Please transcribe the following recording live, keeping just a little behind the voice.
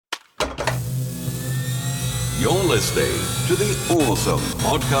You're listening to the Awesome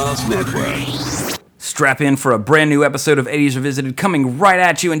Podcast Network. Strap in for a brand new episode of 80s Revisited coming right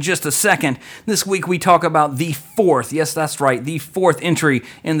at you in just a second. This week we talk about the fourth, yes that's right, the fourth entry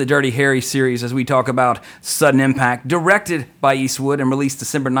in the Dirty Harry series as we talk about Sudden Impact, directed by Eastwood and released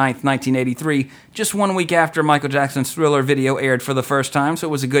December 9th, 1983, just 1 week after Michael Jackson's Thriller video aired for the first time, so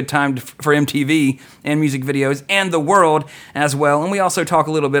it was a good time for MTV and music videos and the world as well. And we also talk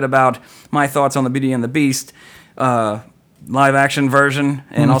a little bit about my thoughts on the Beauty and the Beast, live action version,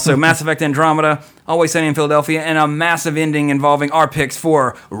 and also Mass Effect Andromeda, Always Sunny in Philadelphia, and a massive ending involving our picks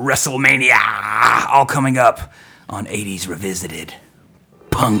for WrestleMania, all coming up on 80s Revisited.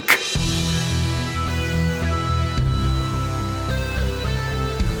 Punk.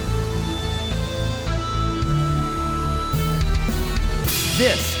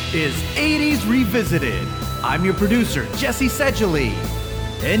 This is 80s Revisited. I'm your producer, Jesse Sedgley.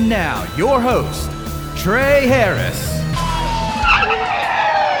 And now, your host, Trey Harris.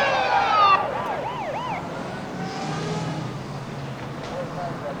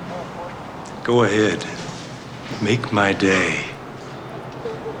 Go ahead. Make my day.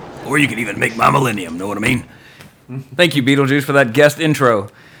 Or you can even make my millennium, know what I mean? Thank you, Beetlejuice, for that guest intro.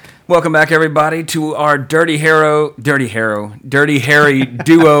 Welcome back, everybody, to our Dirty Harry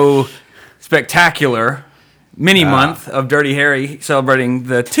duo spectacular mini-month of Dirty Harry, celebrating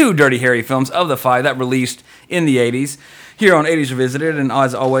the two Dirty Harry films of the five that released in the 80s. Here on 80s Revisited, and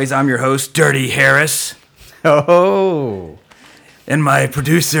as always, I'm your host, Dirty Harris. Oh. And my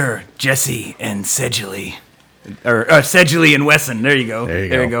producer, Jesse and Sedgley. Or Sedgley and Wesson. There you go.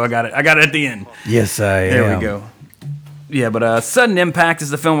 There you go. I got it at the end. Yes, I am. There we go. Yeah, but Sudden Impact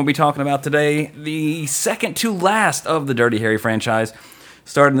is the film we'll be talking about today. The second to last of the Dirty Harry franchise.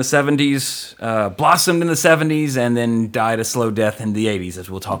 Started in the 70s, blossomed in the 70s, and then died a slow death in the 80s,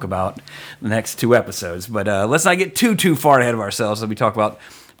 as we'll talk about the next two episodes. But let's not get too far ahead of ourselves as we talk about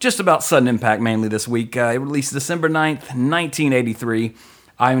just about Sudden Impact mainly this week. It released December 9th, 1983.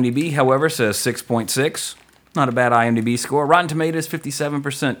 IMDb, however, says 6.6. Not a bad IMDb score. Rotten Tomatoes,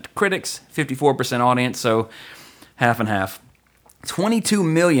 57% critics, 54% audience, so half and half. $22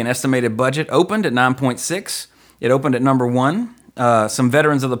 million estimated budget. Opened at 9.6. It opened at number 1. Some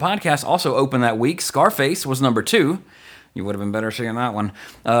veterans of the podcast also opened that week. Scarface was number 2. You would have been better seeing that one.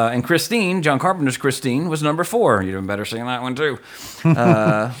 And Christine, John Carpenter's Christine, was number 4. You'd have been better seeing that one too.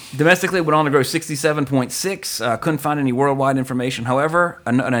 Domestically, it went on to grow 67.6. Couldn't find any worldwide information. However,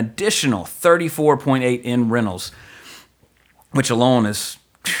 an additional 34.8 in rentals, which alone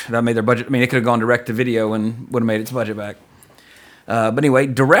that made their budget. I mean, it could have gone direct to video and would have made its budget back. But anyway,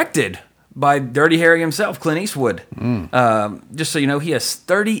 directed by Dirty Harry himself, Clint Eastwood. Just so you know, he has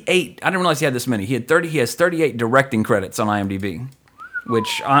 38. I didn't realize he had this many. He has 38 directing credits on IMDb,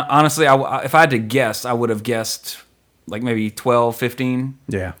 which honestly, if I had to guess, I would have guessed like maybe 12, 15.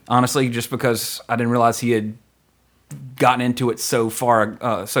 Yeah. Honestly, just because I didn't realize he had gotten into it so far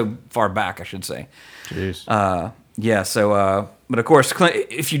back, I should say. Jeez. Yeah, so, but of course,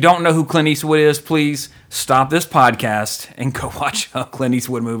 if you don't know who Clint Eastwood is, please stop this podcast and go watch a Clint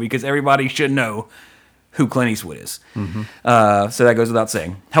Eastwood movie, because everybody should know who Clint Eastwood is. Mm-hmm. So that goes without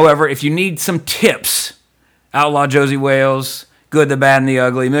saying. However, if you need some tips, Outlaw Josie Wales, Good, the Bad, and the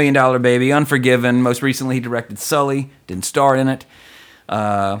Ugly, $1 Million Baby, Unforgiven, most recently he directed Sully, didn't star in it.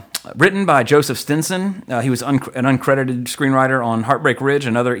 Written by Joseph Stinson. He was an uncredited screenwriter on Heartbreak Ridge,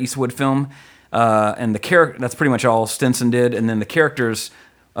 another Eastwood film. And that's pretty much all Stinson did, and then the characters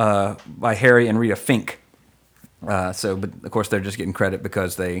by Harry and Rita Fink. But of course they're just getting credit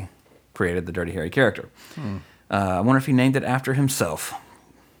because they created the Dirty Harry character. I wonder if he named it after himself.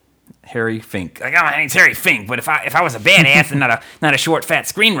 Harry Fink. Like, oh, my name's Harry Fink, but if I was a badass and not a short fat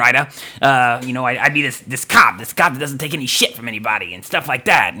screenwriter, I'd be this cop that doesn't take any shit from anybody and stuff like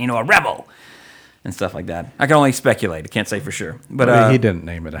that. A rebel. And stuff like that. I can only speculate. I can't say for sure. But he didn't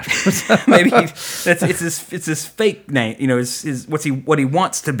name it afterwards. maybe it's his fake name. His what he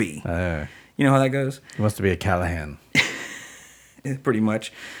wants to be. You know how that goes. He wants to be a Callahan. Pretty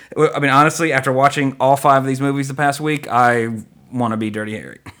much. I mean, honestly, after watching all 5 of these movies the past week, I want to be Dirty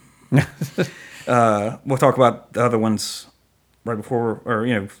Harry. We'll talk about the other ones right before,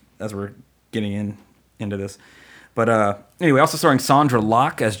 as we're getting into this. But anyway, also starring Sandra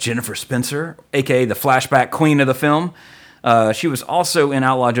Locke as Jennifer Spencer, a.k.a. the flashback queen of the film. She was also in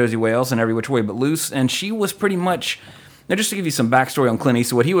Outlaw Josie Wales and Every Which Way But Loose, and she was pretty much... Now, just to give you some backstory on Clint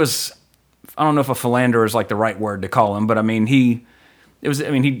Eastwood, he was... I don't know if a philanderer is like the right word to call him, but I mean, he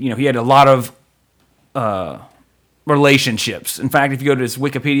had a lot of relationships. In fact, if you go to his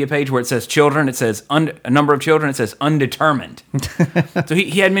Wikipedia page where it says children, it says a number of children, it says undetermined. So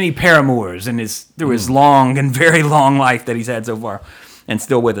he had many paramours through his long and very long life that he's had so far, and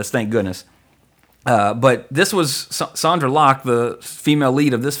still with us, thank goodness. But this was Sandra Locke, the female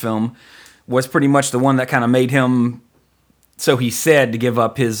lead of this film, was pretty much the one that kind of made him, so he said, to give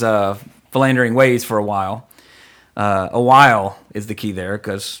up his philandering ways for a while. A while is the key there,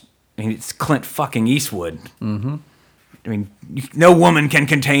 because it's Clint fucking Eastwood. Mm-hmm. I mean, no woman can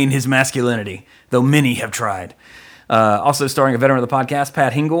contain his masculinity, though many have tried. Also starring a veteran of the podcast,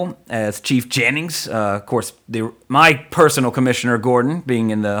 Pat Hingle, as Chief Jennings. Of course, my personal Commissioner Gordon,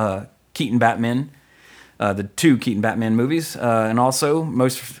 being in the Keaton Batman, the 2 Keaton Batman movies. And also,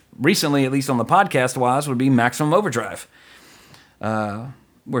 most recently, at least on the podcast-wise, would be Maximum Overdrive,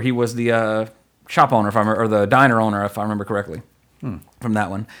 where he was the shop owner, or the diner owner, if I remember correctly, from that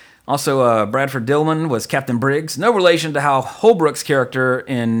one. Also, Bradford Dillman was Captain Briggs. No relation to Hal Holbrook's character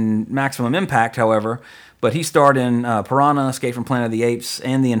in Maximum Impact, however, but he starred in Piranha, Escape from Planet of the Apes,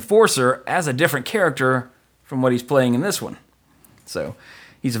 and The Enforcer as a different character from what he's playing in this one. So,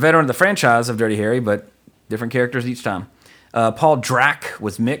 he's a veteran of the franchise of Dirty Harry, but different characters each time. Paul Drack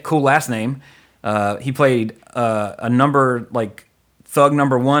was Mick, cool last name. He played a number, like Thug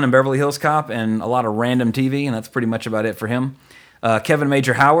Number 1 in Beverly Hills Cop, and a lot of random TV, and that's pretty much about it for him. Kevin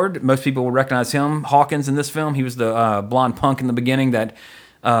Major Howard, most people will recognize him. Hawkins in this film. He was the blonde punk in the beginning that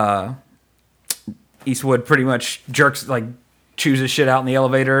Eastwood pretty much chews his shit out in the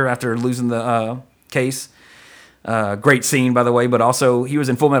elevator after losing the case. Great scene, by the way, but also he was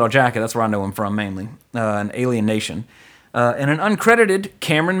in Full Metal Jacket. That's where I know him from mainly. And Alien Nation. And an uncredited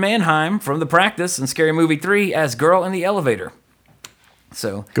Cameron Manheim from The Practice and Scary Movie 3 as Girl in the Elevator.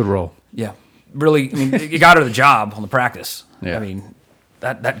 So good role. Yeah. Really, I mean, you got her the job on The Practice. Yeah. I mean,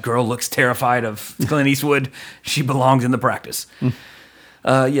 that girl looks terrified of Clint Eastwood. She belongs in The Practice.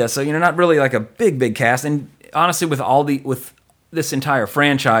 Yeah, so, not really like a big cast. And honestly, with this entire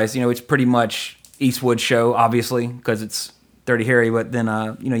franchise, it's pretty much Eastwood's show, obviously, because it's Dirty Harry. But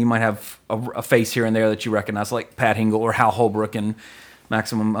then, you might have a face here and there that you recognize, like Pat Hingle or Hal Holbrook in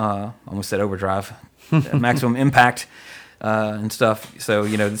Maximum, almost said Overdrive, Maximum Impact. And stuff. So,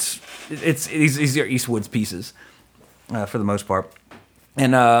 these are Eastwood's pieces for the most part.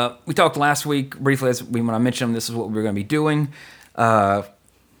 And we talked last week briefly when I mentioned them, this is what we were going to be doing. And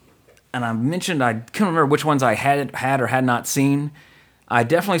I mentioned I couldn't remember which ones I had or had not seen. I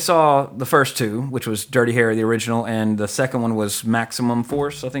definitely saw the first 2, which was Dirty Harry, the original, and the second one was Maximum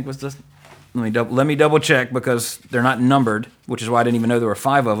Force, I think was the... Let me double check because they're not numbered, which is why I didn't even know there were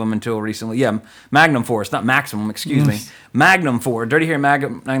 5 of them until recently. Yeah, Magnum Force, not Maximum, excuse me. Magnum Force, Dirty Harry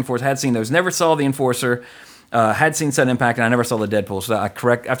Magnum Force, had seen those. Never saw The Enforcer, had seen Sudden Impact, and I never saw the Deadpool. So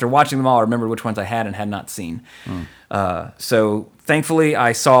after watching them all, I remembered which ones I had and had not seen. So thankfully,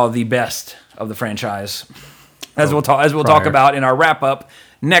 I saw the best of the franchise, as we'll talk about in our wrap up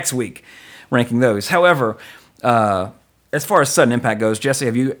next week, ranking those. However, as far as Sudden Impact goes, Jesse,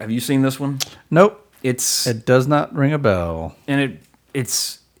 have you seen this one? Nope. It does not ring a bell. And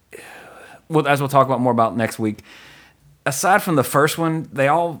it's as we'll talk about more about next week. Aside from the first one,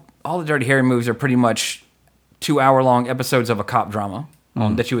 all the Dirty Harry movies are pretty much 2-hour-long episodes of a cop drama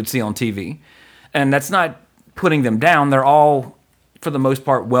that you would see on TV. And that's not putting them down. They're all, for the most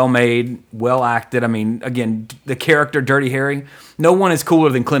part, well-made, well-acted. I mean, again, the character Dirty Harry, no one is cooler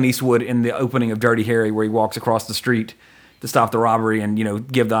than Clint Eastwood in the opening of Dirty Harry where he walks across the street to stop the robbery and,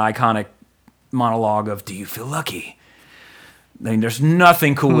 give the iconic monologue of, "Do you feel lucky?" I mean, there's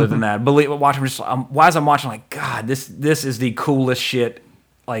nothing cooler than that. Watching, why as I'm watching, like, God, this is the coolest shit.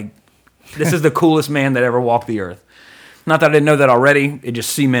 Like, this is the coolest man that ever walked the earth. Not that I didn't know that already. It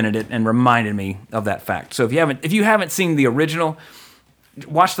just cemented it and reminded me of that fact. So if you haven't seen the original,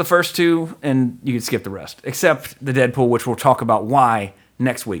 watch the first 2 and you can skip the rest, except the Deadpool, which we'll talk about why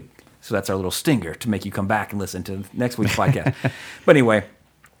next week. So that's our little stinger to make you come back and listen to next week's podcast. But anyway,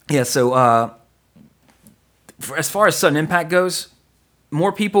 yeah, so as far as Sudden Impact goes,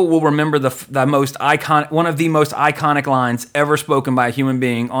 more people will remember the most iconic, one of the most iconic lines ever spoken by a human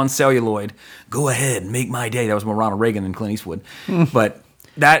being on celluloid. "Go ahead, make my day." That was more Ronald Reagan than Clint Eastwood. But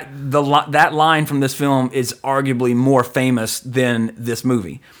that line from this film is arguably more famous than this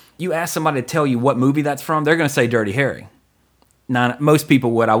movie. You ask somebody to tell you what movie that's from, they're going to say Dirty Harry. Now, most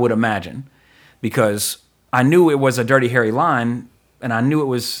people would, I would imagine, because I knew it was a Dirty Harry line, and I knew it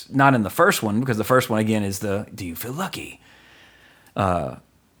was not in the first one, because the first one, again, is the "Do you feel lucky?" But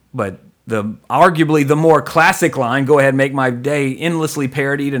arguably the more classic line, "Go ahead, make my day," endlessly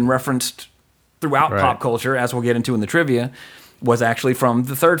parodied and referenced throughout pop culture, as we'll get into in the trivia, was actually from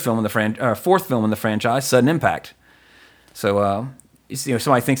the fourth film in the franchise, Sudden Impact. So,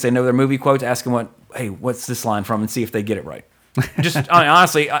 somebody thinks they know their movie quotes, ask them what's this line from, and see if they get it right. Just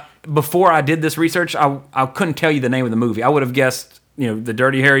honestly, before I did this research, I couldn't tell you the name of the movie. I would have guessed, the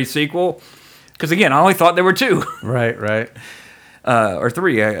Dirty Harry sequel, because again, I only thought there were 2. Right. Or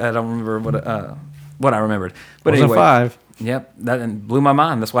 3. I don't remember what I remembered. But Wasn't anyway, 5. Yep, that blew my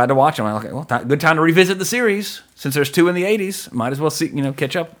mind. That's why I had to watch them. I'm like, well, good time to revisit the series since there's 2 in the 80s. Might as well see,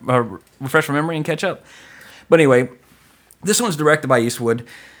 catch up, refresh my memory and catch up. But anyway, this one's directed by Eastwood.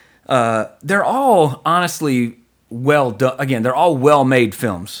 They're all honestly well done. Again, they're all well-made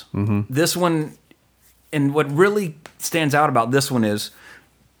films. Mm-hmm. This one, and what really stands out about this one is,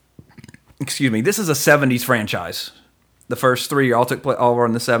 this is a 70s franchise. The first 3 all were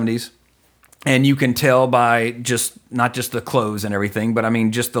in the 70s. And you can tell by not just the clothes and everything, but I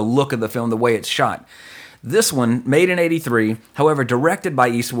mean just the look of the film, the way it's shot. This one, made in 83, however, directed by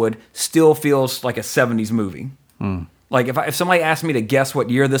Eastwood, still feels like a 70s movie. Like if somebody asked me to guess what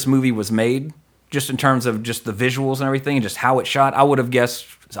year this movie was made, just in terms of just the visuals and everything, and just how it's shot, I would have guessed,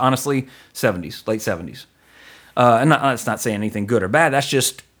 honestly, 70s, late 70s. And that's not saying anything good or bad. That's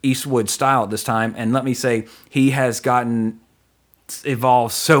just Eastwood's style at this time. And let me say, he has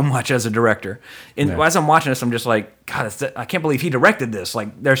evolved so much as a director. And as I'm watching this, I'm just like, God, I can't believe he directed this.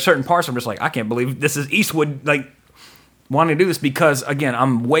 Like, there's certain parts I'm just like, I can't believe this is Eastwood, like, wanting to do this, because, again,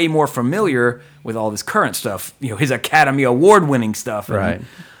 I'm way more familiar with all this current stuff, his Academy Award-winning stuff. Right.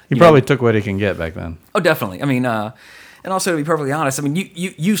 He probably took what he can get back then. Oh, definitely. I mean, and also, to be perfectly honest, I mean,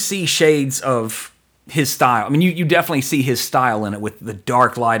 you see shades of his style. I mean, you definitely see his style in it, with the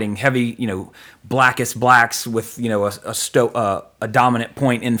dark lighting, heavy, blackest blacks with, a dominant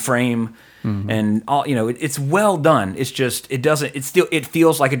point in frame, and all, it's well done. It's just, it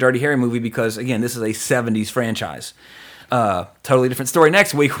feels like a Dirty Harry movie because, again, this is a 70s franchise. Totally different story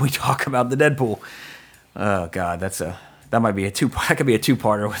next week when we talk about the Deadpool. Oh God, that might be that could be a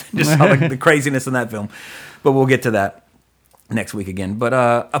 2-parter with just all the craziness in that film, but we'll get to that next week again. But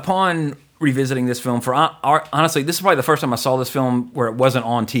upon revisiting this film, honestly, this is probably the first time I saw this film where it wasn't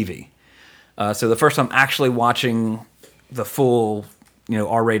on TV. So the first time actually watching the full,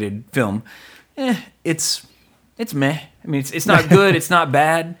 R-rated film, it's meh. I mean, it's not good. It's not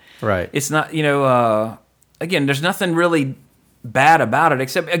bad. Right. It's not, again, there's nothing really bad about it,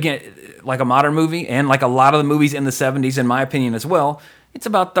 except, again, like a modern movie, and like a lot of the movies in the 70s, in my opinion as well, it's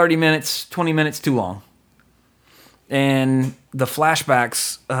about 30 minutes, 20 minutes too long. And the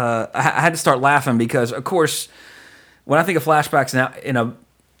flashbacks, I had to start laughing because, of course, when I think of flashbacks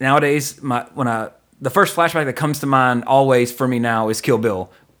nowadays, the first flashback that comes to mind always for me now is Kill Bill.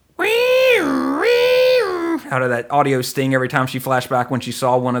 Out of that audio sting every time she flashed back when she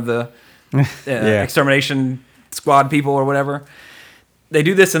saw one of the extermination squad people or whatever. They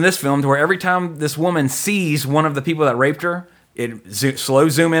do this in this film to where every time this woman sees one of the people that raped her, it slow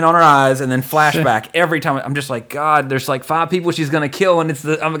zoom in on her eyes and then flashback every time. I'm just like, God, there's like 5 people she's gonna kill, and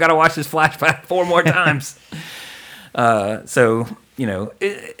I've got to watch this flashback 4 more times. So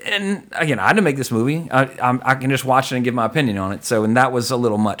and again, I had to make this movie. I can just watch it and give my opinion on it. So, and that was a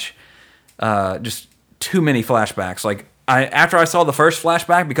little much. Just too many flashbacks. Like after I saw the first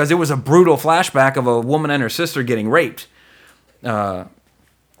flashback, because it was a brutal flashback of a woman and her sister getting raped. And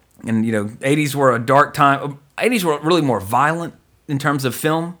 80s were a dark time. 80s were really more violent in terms of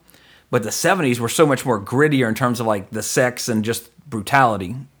film, but the 70s were so much more grittier in terms of like the sex and just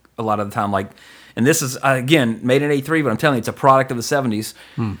brutality a lot of the time. Like, and this is again made in 83, but I'm telling you, it's a product of the 70s,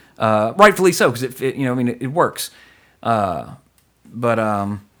 rightfully so, because it works.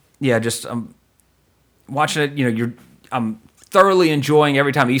 Just watching it. I'm thoroughly enjoying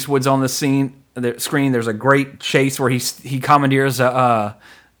every time Eastwood's on the screen. There's a great chase where he commandeers an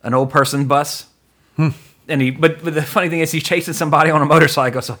old person bus. But the funny thing is, he's chasing somebody on a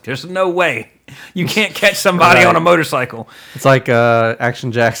motorcycle. So there's no way you can't catch somebody on a motorcycle. It's like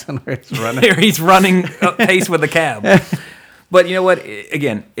Action Jackson, where he's running. He's running up pace with a cab. But you know what?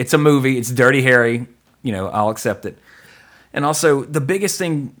 Again, it's a movie. It's Dirty Harry. I'll accept it. And also, the biggest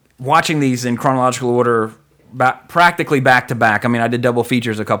thing watching these in chronological order, practically back to back. I mean, I did double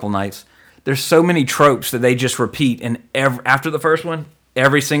features a couple nights. There's so many tropes that they just repeat, and after the first one,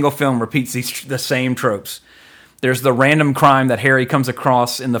 every single film repeats the same tropes. There's the random crime that Harry comes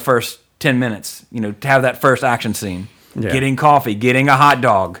across in the first 10 minutes, to have that first action scene. Yeah. Getting coffee, getting a hot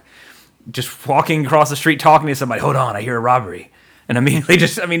dog, just walking across the street talking to somebody. Hold on, I hear a robbery. And immediately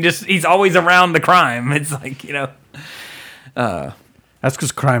he's always around the crime. It's like, That's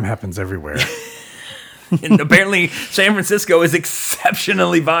because crime happens everywhere. And apparently San Francisco is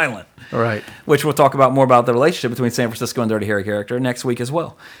exceptionally violent. Right. Which we'll talk about more about the relationship between San Francisco and Dirty Harry character next week as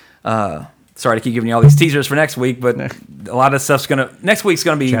well. sorry to keep giving you all these teasers for next week, but a lot of stuff's next week's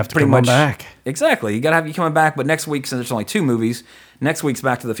gonna be pretty much back. Exactly. You gotta have you coming back, but next week, since there's only 2 movies, next week's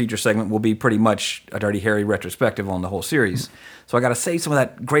Back to the Future segment will be pretty much a Dirty Harry retrospective on the whole series. So I gotta save some of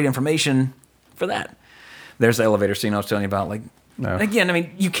that great information for that. There's the elevator scene I was telling you about. Like, again, I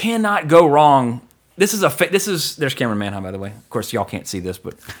mean, you cannot go wrong. This is there's Cameron Manheim, by the way. Of course, y'all can't see this,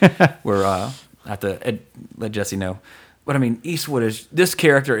 but we're have to let Jesse know. But I mean, Eastwood this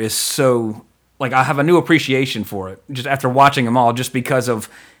character is so, like, I have a new appreciation for it just after watching them all, just because of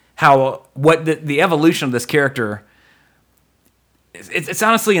what the evolution of this character. It's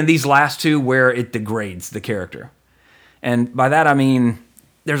honestly in these last 2 where it degrades the character, and by that I mean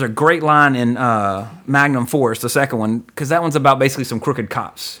there's a great line in Magnum Force, the second one, because that one's about basically some crooked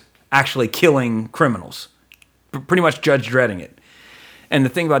cops actually killing criminals, pretty much Judge Dredding it. And the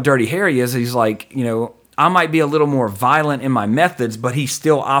thing about Dirty Harry is he's like, I might be a little more violent in my methods, but he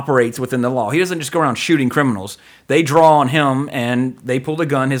still operates within the law. He doesn't just go around shooting criminals. They draw on him, and they pull the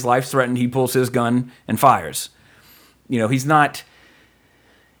gun. His life's threatened. He pulls his gun and fires. He's not...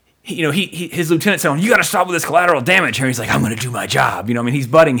 his lieutenant's saying, you got to stop with this collateral damage here. He's like, I'm going to do my job. He's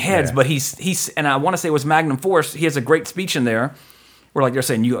butting heads, but he's, and I want to say it was Magnum Force. He has a great speech in there where, like, they're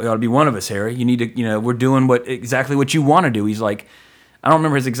saying, you ought to be one of us, Harry. You need to, we're doing exactly what you want to do. He's like, I don't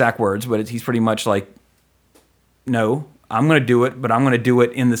remember his exact words, but he's pretty much like, no, I'm going to do it, but I'm going to do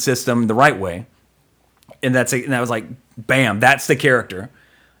it in the system the right way. And that was like, bam, that's the character.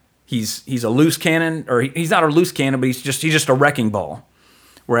 He's a loose cannon, or he's not a loose cannon, but he's just a wrecking ball.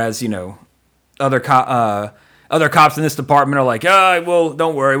 Whereas, other cops in this department are like, well,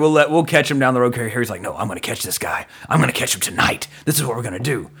 don't worry, we'll catch him down the road. Harry's like, no, I'm going to catch this guy. I'm going to catch him tonight. This is what we're going to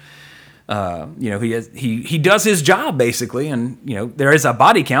do. He does his job basically, and there is a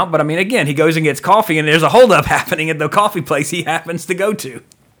body count, but I mean, again, he goes and gets coffee, and there's a holdup happening at the coffee place he happens to go to.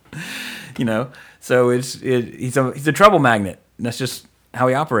 So he's a trouble magnet. And that's just how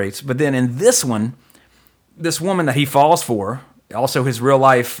he operates. But then in this one, this woman that he falls for, also his real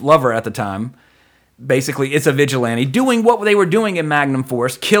life lover at the time, basically it's a vigilante doing what they were doing in Magnum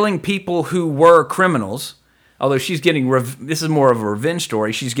Force, killing people who were criminals. Although she's getting, this is more of a revenge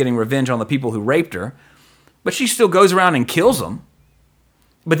story. She's getting revenge on the people who raped her. But she still goes around and kills them.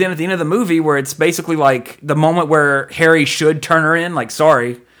 But then at the end of the movie, where it's basically like the moment where Harry should turn her in, like,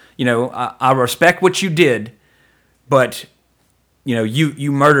 sorry, I respect what you did, but,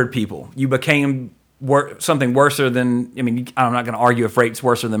 you murdered people. You became something worse than, I'm not going to argue if rape's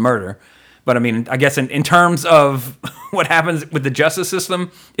worse than murder. But I mean, I guess in terms of what happens with the justice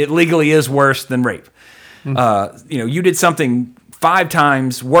system, it legally is worse than rape. You did something 5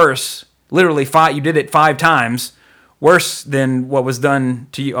 times worse, literally 5, you did it 5 times worse than what was done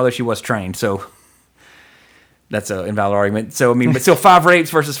to you, although she was trained, so that's an invalid argument. So, but still 5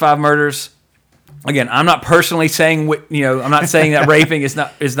 rapes versus 5 murders. Again, I'm not personally saying, I'm not saying that raping is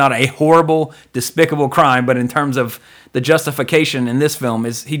not a horrible, despicable crime, but in terms of the justification in this film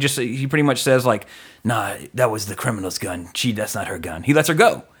is he pretty much says like, nah, that was the criminal's gun. That's not her gun. He lets her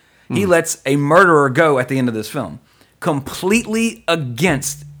go. He lets a murderer go at the end of this film, completely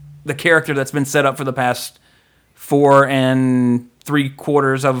against the character that's been set up for the past 4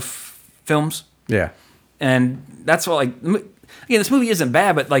 3/4 of films. Yeah. And that's what, like, again, this movie isn't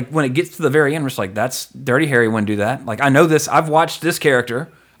bad, but like when it gets to the very end, it's like, that's Dirty Harry wouldn't do that. Like, I know this. I've watched this character.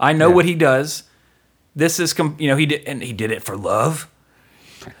 I know what he does. This is, he did it for love.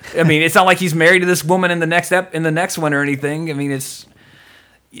 I mean, it's not like he's married to this woman in the next one or anything. I mean,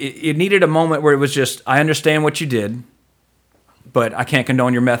 it needed a moment where it was just, I understand what you did, but I can't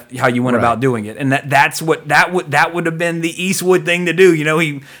condone your how you went about doing it. And that would have been the Eastwood thing to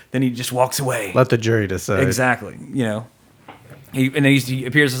do. Then he just walks away. Let the jury decide. Exactly. He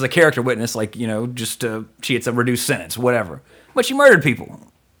appears as a character witness, like, she gets a reduced sentence, whatever. But she murdered people.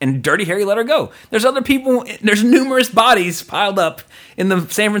 And Dirty Harry let her go. There's other people, there's numerous bodies piled up in the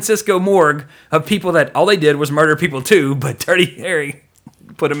San Francisco morgue of people that all they did was murder people too, but Dirty Harry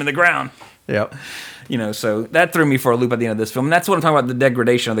put them in the ground. Yep. So that threw me for a loop at the end of this film. And that's what I'm talking about, the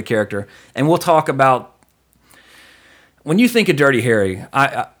degradation of the character. And we'll talk about, when you think of Dirty Harry,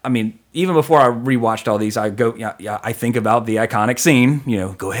 I mean, even before I rewatched all these, I think about the iconic scene,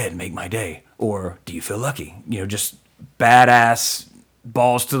 go ahead, make my day. Or do you feel lucky? Just badass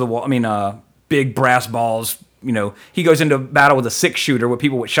balls to the wall. I mean, big brass balls. He goes into battle with a 6-shooter with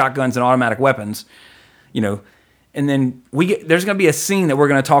people with shotguns and automatic weapons. And then there's going to be a scene that we're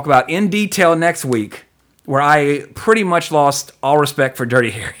going to talk about in detail next week where I pretty much lost all respect for Dirty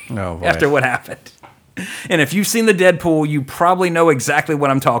Harry after what happened. And if you've seen the Deadpool, you probably know exactly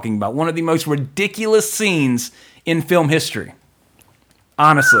what I'm talking about. One of the most ridiculous scenes in film history.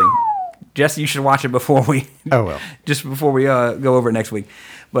 Honestly. Jesse, you should watch it before we. Oh, well. Just before we go over it next week.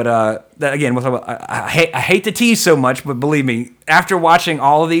 But that, again, we'll talk about, I hate to tease so much, but believe me, after watching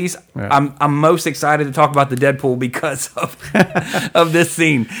all of these, Yeah. I'm most excited to talk about the Deadpool because of of this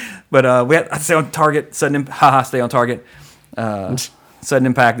scene. But we have to stay on target. Stay on target. Sudden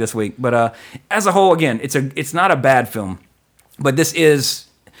impact this week. But as a whole, again, it's not a bad film, but this is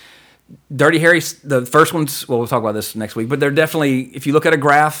Dirty Harry. The first ones, well, we'll talk about this next week. But they're definitely, if you look at a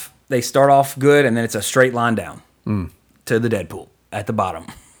graph, they start off good, and then it's a straight line down to the Deadpool at the bottom,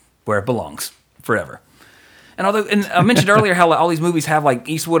 where it belongs forever. And I mentioned earlier how all these movies have like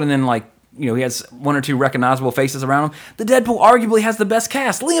Eastwood, and then like he has one or two recognizable faces around him. The Deadpool arguably has the best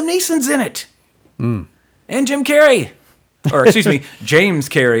cast. Liam Neeson's in it, and Jim Carrey. Or, excuse me, James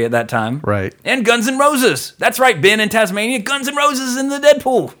Carey at that time. Right. And Guns N' Roses. That's right, Ben in Tasmania. Guns N' Roses in the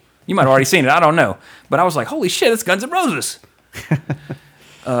Deadpool. You might have already seen it. I don't know. But I was like, holy shit, it's Guns N' Roses.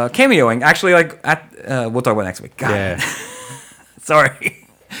 Cameoing. Actually, we'll talk about it next week. God. Yeah. Sorry.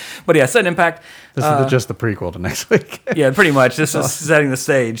 But yeah, Sudden Impact. This is just the prequel to next week. Yeah, pretty much. This is setting the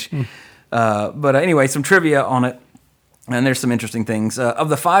stage. But anyway, some trivia on it. And there's some interesting things. Of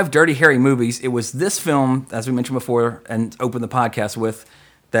the 5 Dirty Harry movies, it was this film, as we mentioned before, and opened the podcast with,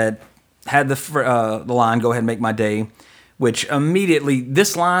 that had the line, "Go ahead and make my day," which immediately,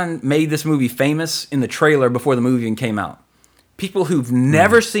 this line made this movie famous in the trailer before the movie even came out. People who've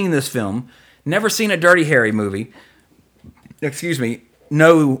never seen this film, never seen a Dirty Harry movie,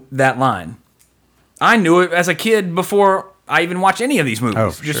 know that line. I knew it as a kid before I even watched any of these movies. Oh,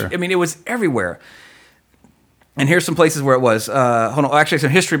 for sure. I mean, it was everywhere. And here's some places where it was. Hold on, actually,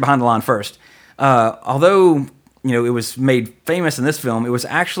 some history behind the line first. Although it was made famous in this film, it was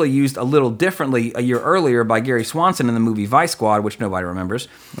actually used a little differently a year earlier by Gary Swanson in the movie Vice Squad, which nobody remembers.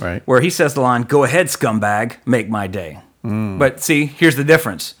 Right. Where he says the line, "Go ahead, scumbag, make my day." But see, here's the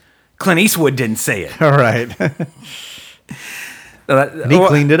difference. Clint Eastwood didn't say it. All right. And he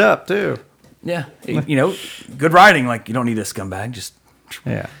cleaned it up, too. Yeah, good writing. Like, you don't need a scumbag. Just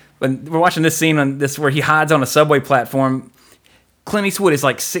Yeah. when we're watching this scene on this where he hides on a subway platform, Clint Eastwood is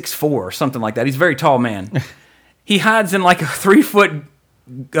like 6'4" or something like that. He's a very tall man. He hides in like a 3-foot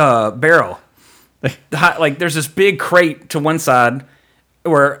barrel. Like there's this big crate to one side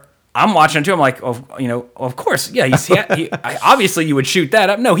where I'm watching it too. I'm like, of course, yeah. Obviously you would shoot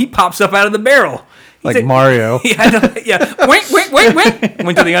that up. No, he pops up out of the barrel. Like Mario. Yeah. Wait.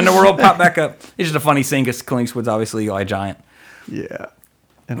 Went to the underworld, popped back up. It's just a funny scene because Clint Eastwood's obviously a giant. Yeah.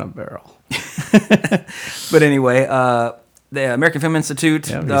 In a barrel. But anyway, the American Film Institute.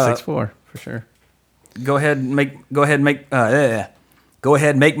 Yeah, he's 6'4", for sure. Go ahead, make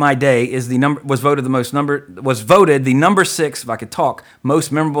my day was voted the number 6, if I could talk,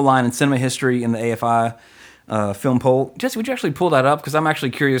 most memorable line in cinema history in the AFI film poll. Jesse, would you actually pull that up? Because I'm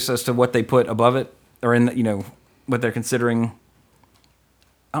actually curious as to what they put above it, or in what they're considering.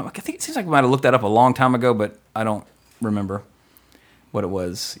 I think it seems like we might have looked that up a long time ago, but I don't remember what it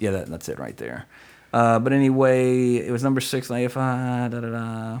was. Yeah, that's it right there. But anyway, it was number 6 in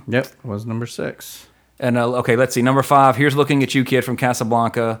AFI. Yep, it was number 6. And okay, let's see. Number 5, Here's Looking at You, Kid from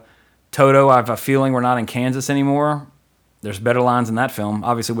Casablanca. Toto, I have a feeling we're not in Kansas anymore. There's better lines in that film.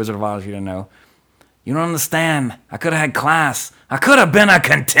 Obviously, Wizard of Oz, you didn't know. You don't understand. I could have had class. I could have been a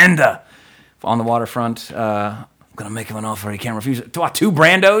contender. On the Waterfront, I'm going to make him an offer he can't refuse. 2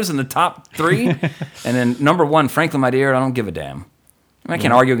 Brandos in the top 3. And then number 1, Franklin, My Dear, I Don't Give a Damn. I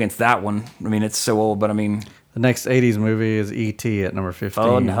can't argue against that one. I mean, it's so old, but I mean... The next 80s movie is E.T. at number 15.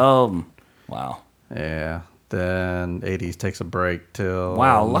 Oh, no. Wow. Yeah. Then 80s takes a break till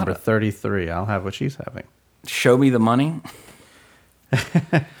number 33. I'll have what she's having. Show Me the Money.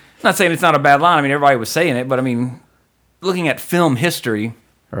 I'm not saying it's not a bad line. I mean, everybody was saying it, but I mean, looking at film history,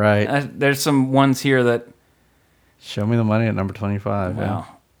 right? There's some ones here that... Show Me the Money at number 25. Wow.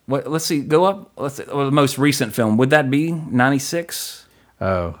 Yeah. Let's see. Go up. The most recent film. Would that be 96?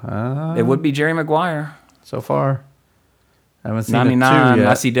 Oh. It would be Jerry Maguire. So far. I haven't seen 99, it yet.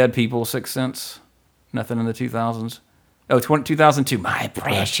 I See Dead People, Sixth Sense. Nothing in the 2000s. Oh, 2002. My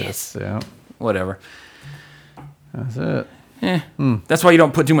precious. Yeah. Whatever. That's it. That's why you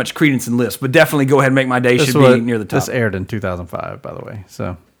don't put too much credence in lists, but definitely Go Ahead and Make My Day should be near the top. This aired in 2005, by the way.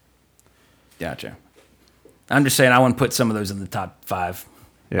 So. Gotcha. I'm just saying I want to put some of those in the top 5.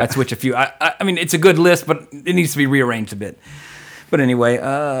 Yeah. I'd switch a few. I mean, it's a good list, but it needs to be rearranged a bit. But anyway,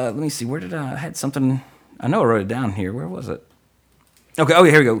 let me see. Where did I had something? I know I wrote it down here. Where was it? Okay. Oh,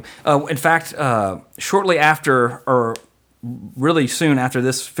 yeah, here we go. In fact, shortly after, or really soon after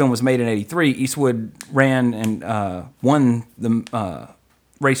this film was made in '83, Eastwood ran and won the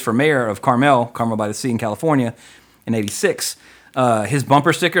race for mayor of Carmel by the Sea in California in '86. his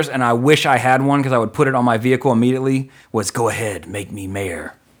bumper stickers, and I wish I had one because I would put it on my vehicle immediately, was "Go ahead, make me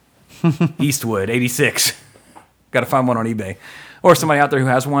mayor." Eastwood, 86. Got to find one on eBay. Or somebody out there who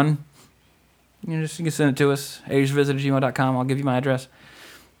has one. You can send it to us, asiavisit@gmail.com. I'll give you my address.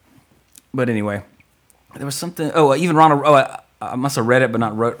 But anyway, there was something. Even Ronald. I must have read it, but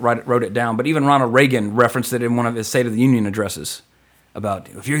not wrote it down. But even Ronald Reagan referenced it in one of his State of the Union addresses about,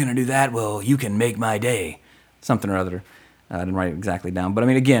 if you're going to do that, well, you can make my day. Something or other. I didn't write it exactly down. But I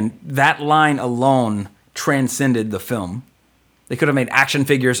mean, again, that line alone transcended the film. They could have made action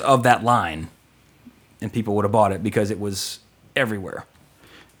figures of that line, and people would have bought it because it was everywhere.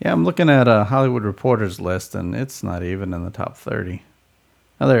 Yeah, I'm looking at a Hollywood Reporter's list, and it's not even in the top 30.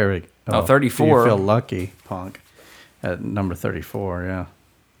 Oh, there we go. 34. You feel lucky, punk, at number 34, yeah.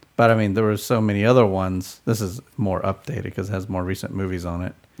 But, I mean, there were so many other ones. This is more updated because it has more recent movies on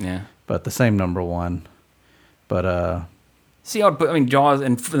it. Yeah. But the same number one. But, See, Jaws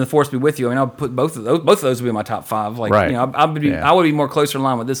and The Force Be With You. I mean, I'll put both of those would be in my top 5. Like, right. I would be more closer in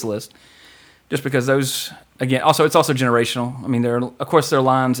line with this list, just because those. Again, it's also generational. I mean, there are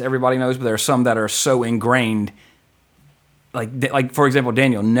lines everybody knows, but there are some that are so ingrained. Like for example,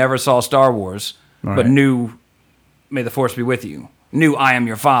 Daniel never saw Star Wars, right, but knew "May the Force Be With You." Knew "I Am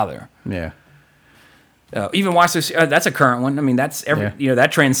Your Father." Yeah. Even Why So that's a current one. I mean, that's that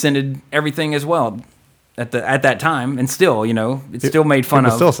transcended everything as well. At that time, and still, it's still made fun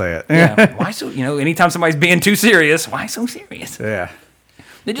of. Still say it. Yeah. Why so? Anytime somebody's being too serious, why so serious? Yeah.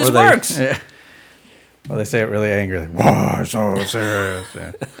 It just works. Yeah. Well, they say it really angrily. Why so serious?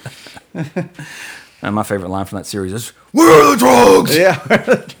 Yeah. And my favorite line from that series is, "Where are the drugs?" Yeah.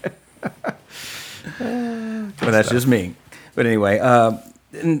 But that's just me. But anyway,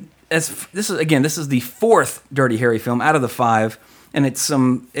 and this is the 4th Dirty Harry film out of the 5. And it's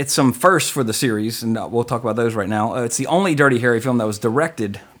some firsts for the series, and we'll talk about those right now. It's the only Dirty Harry film that was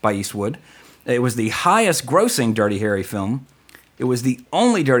directed by Eastwood. It was the highest grossing Dirty Harry film. It was the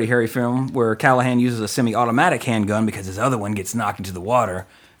only Dirty Harry film where Callahan uses a semi-automatic handgun because his other one gets knocked into the water.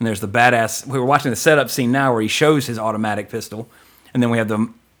 And there's the badass. We were watching the setup scene now where he shows his automatic pistol. And then we have the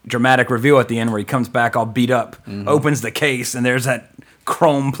dramatic reveal at the end where he comes back all beat up, opens the case, and there's that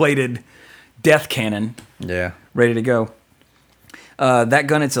chrome-plated death cannon ready to go. That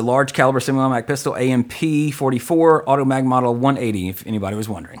gun, it's a large caliber semi-automatic pistol, AMP-44, Automag model 180, if anybody was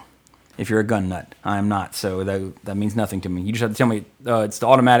wondering. If you're a gun nut. I am not, so that means nothing to me. You just have to tell me it's the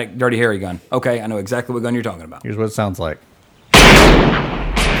automatic Dirty Harry gun. Okay, I know exactly what gun you're talking about. Here's what it sounds like.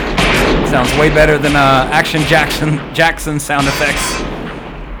 Sounds way better than Action Jackson sound effects,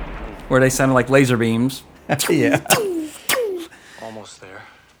 where they sounded like laser beams. Yeah. Almost there.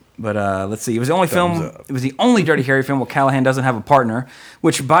 But let's see. It was the only It was the only Dirty Harry film where Callahan doesn't have a partner.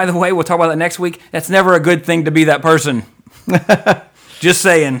 Which, by the way, we'll talk about that next week. That's never a good thing to be that person. Just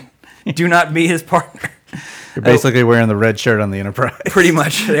saying. Do not be his partner. You're basically wearing the red shirt on the Enterprise. Pretty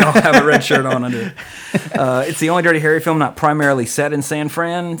much. They all have a red shirt on under it. It's the only Dirty Harry film not primarily set in San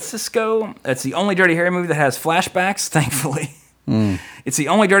Francisco. It's the only Dirty Harry movie that has flashbacks, thankfully. It's the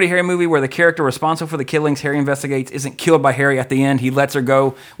only Dirty Harry movie where the character responsible for the killings Harry investigates isn't killed by Harry at the end. He lets her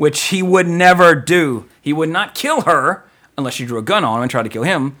go, which he would never do. He would not kill her unless she drew a gun on him and tried to kill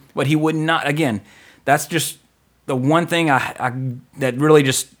him, but he would not. Again, that's just the one thing that really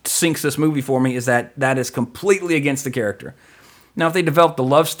just sinks this movie for me, is that is completely against the character. Now, if they develop the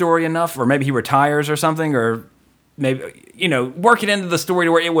love story enough, or maybe he retires or something, or maybe, work it into the story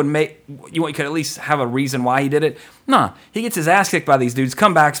to where it would make, you could at least have a reason why he did it. Nah, he gets his ass kicked by these dudes,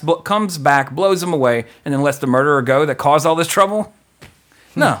 comes back, blows them away, and then lets the murderer go that caused all this trouble.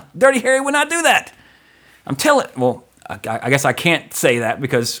 No, Dirty Harry would not do that. I guess I can't say that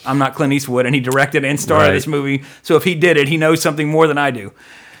because I'm not Clint Eastwood and he directed and starred this movie. So if he did it, he knows something more than I do.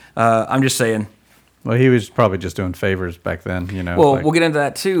 I'm just saying. Well, he was probably just doing favors back then, Well, we'll get into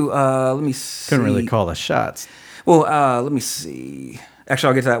that too. Let me see. Couldn't really call the shots. Well, let me see. Actually,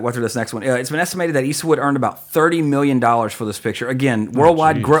 I'll get to that after this next one. It's been estimated that Eastwood earned about $30 million for this picture. Again,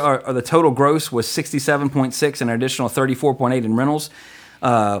 worldwide, the total gross was 67.6 and an additional 34.8 in rentals.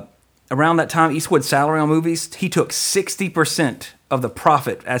 Around that time, Eastwood's salary on movies, he took 60% of the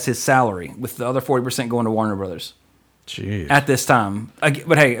profit as his salary, with the other 40% going to Warner Brothers. Jeez. At this time.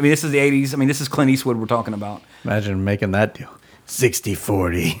 But hey, this is the 80s. This is Clint Eastwood we're talking about. Imagine making that deal.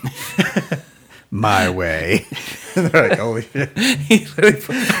 60-40. My way. They're like, holy shit.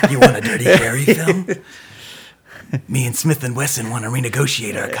 You want a Dirty Harry film? Me and Smith & Wesson want to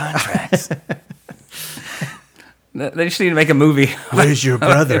renegotiate our contracts. They just need to make a movie. Where's your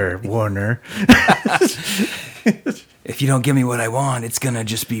brother, Warner? If you don't give me what I want, it's going to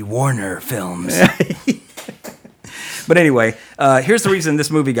just be Warner Films. But anyway, here's the reason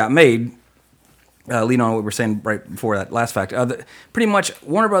this movie got made. Leading on what we were saying right before that last fact. Pretty much,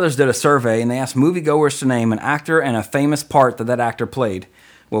 Warner Brothers did a survey, and they asked moviegoers to name an actor and a famous part that actor played.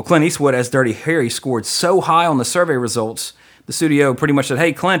 Well, Clint Eastwood as Dirty Harry scored so high on the survey results, the studio pretty much said,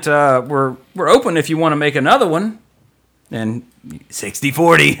 "Hey, Clint, we're open if you want to make another one." And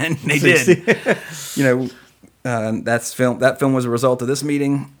 60-40, and they did. That film was a result of this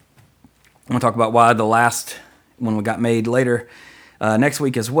meeting. I'm going to talk about why the last one got made later. Next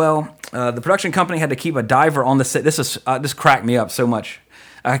week as well. The production company had to keep a diver on the set. This cracked me up so much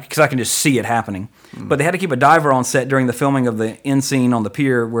because I can just see it happening. But they had to keep a diver on set during the filming of the end scene on the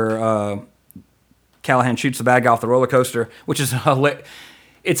pier where Callahan shoots the bad guy off the roller coaster, which is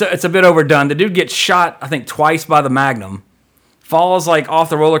it's a bit overdone. The dude gets shot, I think, twice by the Magnum, falls like off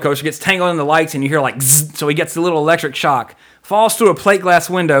the roller coaster, gets tangled in the lights, and you hear like zzz, so he gets a little electric shock, falls through a plate glass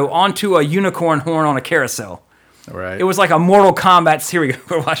window onto a unicorn horn on a carousel. Right. It was like a Mortal Kombat. Here we go.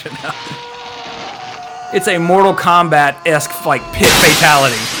 We're watching now. It's a Mortal Kombat-esque like pit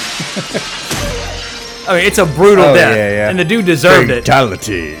fatality. I mean, it's a brutal death, and the dude deserved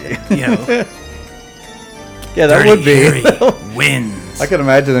fatality. You know, yeah, that would be. Harry wins. I can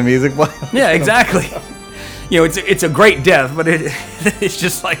imagine the music. Yeah, exactly. You know, it's a great death, but it's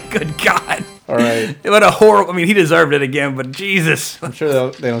just like, good God. All right. What a horrible. I mean, he deserved it again, but Jesus. I'm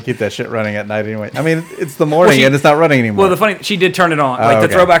sure they don't keep that shit running at night anyway. I mean, it's the morning and it's not running anymore. Well, she did turn it on. The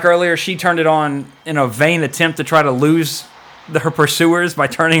throwback earlier, she turned it on in a vain attempt to try to lose her pursuers by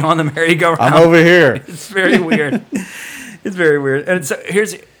turning on the merry-go-round. I'm over here. It's very weird. It's very weird. And so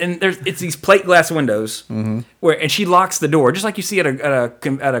it's these plate glass windows and she locks the door, just like you see at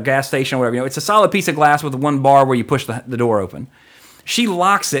a gas station or whatever. You know, it's a solid piece of glass with one bar where you push the door open. She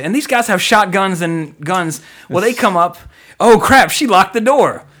locks it, and these guys have shotguns and guns. Well, they come up. Oh crap! She locked the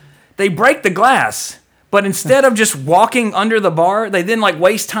door. They break the glass, but instead of just walking under the bar, they then like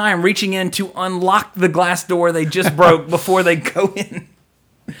waste time reaching in to unlock the glass door they just broke before they go in.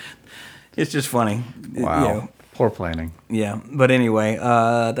 It's just funny. Wow. You know. Poor planning. Yeah, but anyway,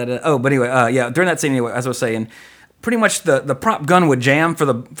 during that scene, anyway, as I was saying, pretty much the prop gun would jam for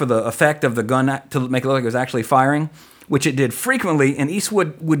the effect of the gun to make it look like it was actually firing, which it did frequently, and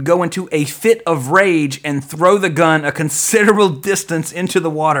Eastwood would go into a fit of rage and throw the gun a considerable distance into the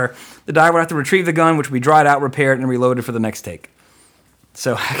water. The diver would have to retrieve the gun, which would be dried out, repaired, and reloaded for the next take.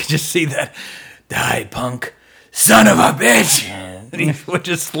 So I could just see that, die, punk, son of a bitch! And he would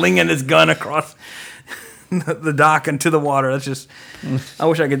just slinging his gun across the dock into the water. That's just. I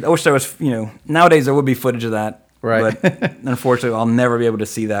wish there was. Nowadays there would be footage of that. Right. But unfortunately, I'll never be able to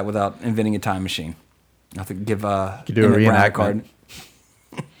see that without inventing a time machine. I have to give you do a reenactment.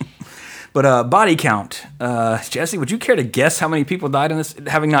 But body count, Jesse. Would you care to guess how many people died in this?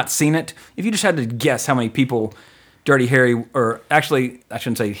 Having not seen it, if you just had to guess how many people Dirty Harry, or actually I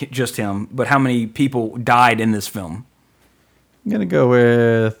shouldn't say just him, but how many people died in this film? I'm gonna go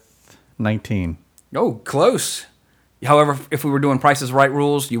with 19. Oh, close. However, if we were doing Price is Right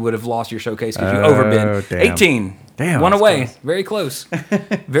rules, you would have lost your showcase because you overbid. Damn. 18. Damn. One away. Close. Very close.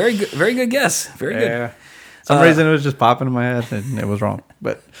 Very good guess. Very good. Some reason it was just popping in my head and it was wrong.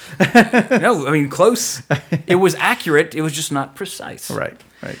 But no, I mean, close. It was accurate. It was just not precise. Right.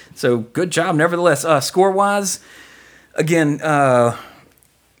 So good job, nevertheless. Score-wise, again,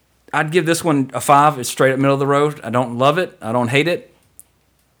 I'd give this one a 5. It's straight up middle of the road. I don't love it. I don't hate it.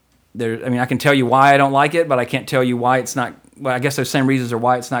 I can tell you why I don't like it, but I can't tell you why it's not. Well, I guess those same reasons are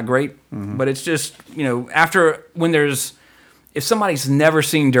why it's not great. Mm-hmm. But it's just, if somebody's never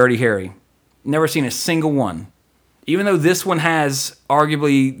seen Dirty Harry, never seen a single one, even though this one has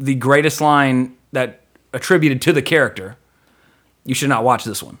arguably the greatest line that attributed to the character, you should not watch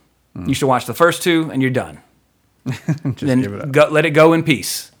this one. Mm. You should watch the first two, and you're done. Then give it up. let it go in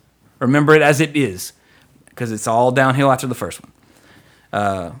peace. Remember it as it is, because it's all downhill after the first one.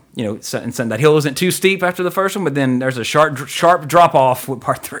 And that hill isn't too steep after the first one, but then there's a sharp drop off with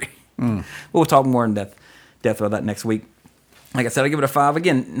part 3. Mm. We'll talk more in depth about that next week. Like I said, I give it a 5.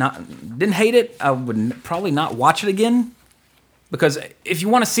 Again, didn't hate it. I would probably not watch it again, because if you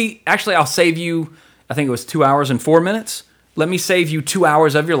want to see, actually, I'll save you. I think it was 2 hours and 4 minutes. Let me save you 2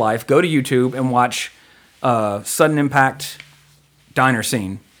 hours of your life. Go to YouTube and watch Sudden Impact diner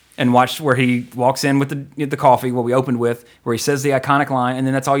scene. And watch where he walks in with the coffee, what we opened with, where he says the iconic line, and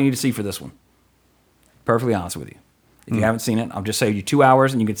then that's all you need to see for this one. Perfectly honest with you. If you haven't seen it, I'll just save you 2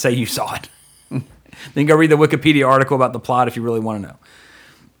 hours, and you can say you saw it. Then go read the Wikipedia article about the plot if you really want to know.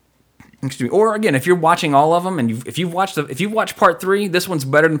 Excuse me. Or again, if you're watching all of them, and if you've watched part 3, this one's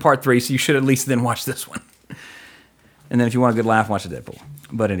better than part 3, so you should at least then watch this one. And then if you want a good laugh, watch the Deadpool.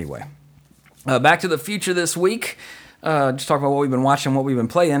 But anyway, Back to the Future this week. just talk about what we've been watching, what we've been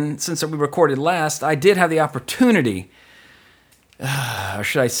playing. Since we recorded last, I did have the opportunity, or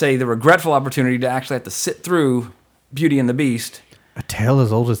should I say the regretful opportunity, to actually have to sit through Beauty and the Beast. A tale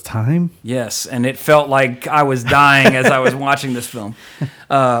as old as time? Yes, and it felt like I was dying as I was watching this film.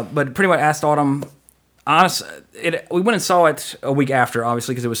 But pretty much Asked Autumn, we went and saw it a week after,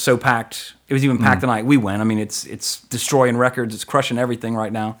 obviously, because it was so packed. It was even packed the night we went. I mean, it's destroying records. It's crushing everything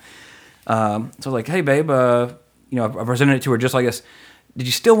right now. So I was like, hey, babe, I presented it to her just like this. Did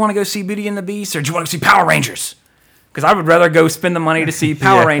you still want to go see Beauty and the Beast, or do you want to see Power Rangers? Because I would rather go spend the money to see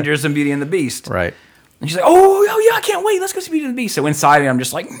Power Rangers than Beauty and the Beast. Right. And she's like, oh, yeah, I can't wait. Let's go see Beauty and the Beast. So inside I'm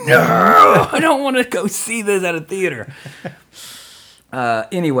just like, no, I don't want to go see this at a theater.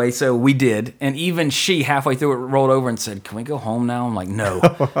 Anyway, so we did. And even she, halfway through it, rolled over and said, can we go home now? I'm like, no,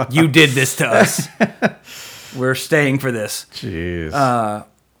 you did this to us. We're staying for this. Jeez.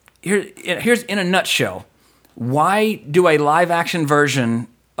 Here's in a nutshell. Why do a live-action version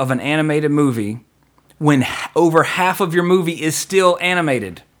of an animated movie when over half of your movie is still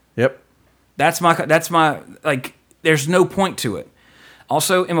animated? Yep. That's my like. There's no point to it.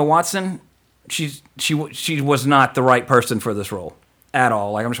 Also, Emma Watson, she was not the right person for this role at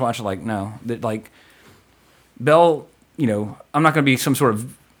all. Like I'm just watching, like no, like Belle. I'm not going to be some sort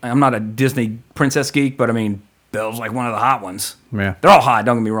of. I'm not a Disney princess geek, but I mean, Belle's like one of the hot ones. Yeah, they're all hot.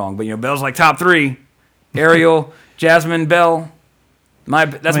 Don't get me wrong, but Belle's like top 3. Ariel, Jasmine, Belle. My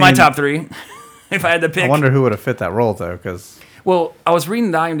top 3. If I had to pick, I wonder who would have fit that role though, because. Well, I was reading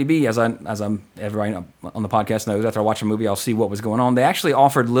the IMDb as everybody on the podcast knows. After I watch a movie, I'll see what was going on. They actually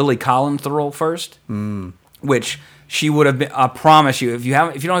offered Lily Collins the role first, which she would have been. I promise you, if you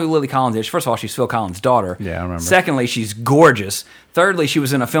don't know who Lily Collins is, first of all, she's Phil Collins' daughter. Yeah, I remember. Secondly, she's gorgeous. Thirdly, she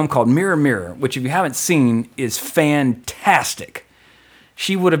was in a film called Mirror Mirror, which if you haven't seen is fantastic.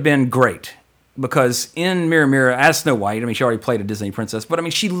 She would have been great because in Mirror Mirror as Snow White, I mean, she already played a Disney princess, but I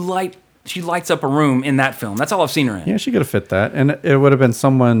mean, she lights up a room in that film. That's all I've seen her in. Yeah, she could have fit that. And it would have been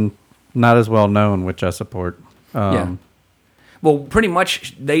someone not as well known, which I support. Yeah. Well, pretty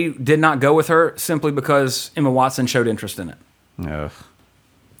much they did not go with her simply because Emma Watson showed interest in it. Ugh.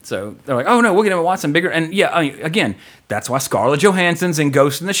 So they're like, oh no, we'll get Emma Watson bigger. And yeah, I mean, again, that's why Scarlett Johansson's in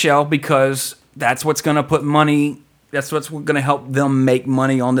Ghost in the Shell, because that's what's going to put money, that's what's going to help them make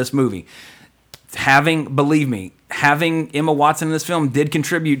money on this movie. Believe me, having Emma Watson in this film did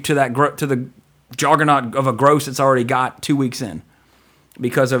contribute to that to the juggernaut of a gross it's already got 2 weeks in,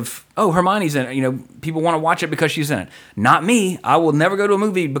 because of Hermione's in it. People want to watch it because she's in it. Not me. I will never go to a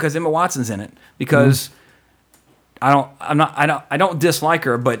movie because Emma Watson's in it, because I don't dislike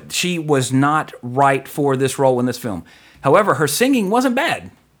her, but she was not right for this role in this film. However, her singing wasn't bad.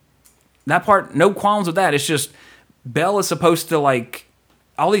 That part, no qualms with that. It's just Belle is supposed to like.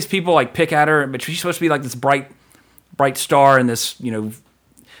 All these people like pick at her, but she's supposed to be like this bright star in this,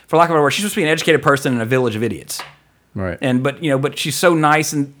 for lack of a better word, she's supposed to be an educated person in a village of idiots. Right. But she's so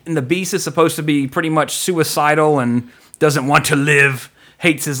nice, and the Beast is supposed to be pretty much suicidal and doesn't want to live,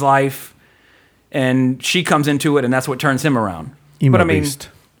 hates his life, and she comes into it, and that's what turns him around. Beast.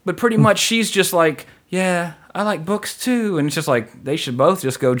 But pretty much she's just like, yeah, I like books too, and it's just like they should both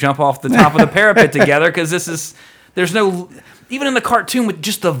just go jump off the top of the parapet together, because there's no. Even in the cartoon with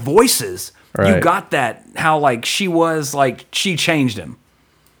just the voices, right. You got that, how like she was like she changed him.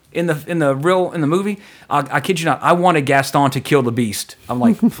 In the movie, I kid you not, I wanted Gaston to kill the Beast. I'm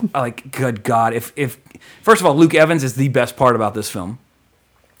like, good God, if first of all, Luke Evans is the best part about this film.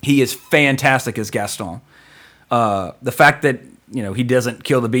 He is fantastic as Gaston. The fact that he doesn't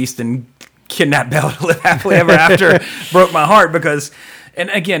kill the Beast and kidnap Belle to live happily ever after broke my heart, because, and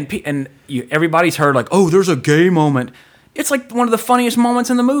again, everybody's heard like, oh, there's a gay moment. It's like one of the funniest moments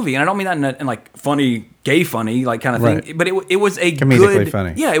in the movie, and I don't mean that in like funny, gay funny like kind of thing. Right. But it was a comedically good,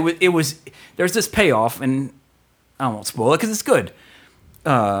 funny. Yeah, it was. There's this payoff, and I won't spoil it because it's good.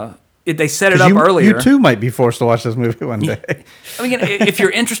 They set it up earlier. You too might be forced to watch this movie one day. I mean, if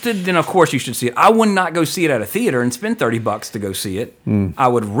you're interested, then of course you should see it. I would not go see it at a theater and spend $30 to go see it. I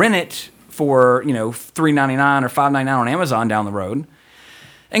would rent it for $3.99 or $5.99 on Amazon down the road.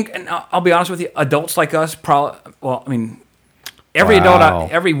 And I'll be honest with you, adults like us probably. Well, I mean, every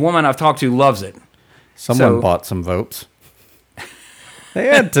adult, every woman I've talked to loves it. Someone bought some votes. They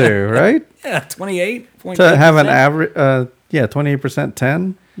had to, right? Yeah, 28.8%. To have an average, 28%,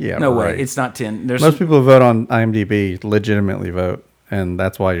 10. Yeah, no right. way, it's not 10. Most people who vote on IMDb legitimately vote, and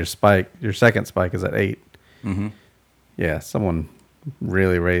that's why your second spike is at 8. Mm-hmm. Yeah, someone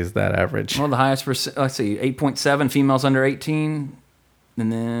really raised that average. Well, the highest for 8.7 females under 18. And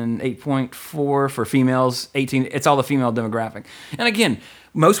then 8.4 for females, 18. It's all the female demographic. And again,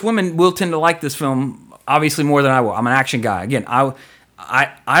 most women will tend to like this film obviously more than I will. I'm an action guy. Again, I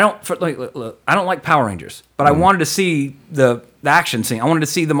don't like Power Rangers, but I wanted to see the action scene. I wanted to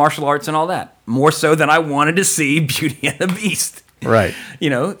see the martial arts and all that more so than I wanted to see Beauty and the Beast. Right.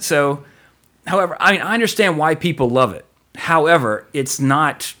 So, however, I understand why people love it. However, it's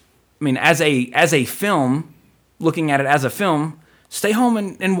not. As a film, looking at it as a film, stay home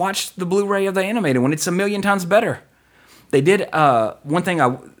and watch the Blu-ray of the animated one. It's a million times better. They did one thing.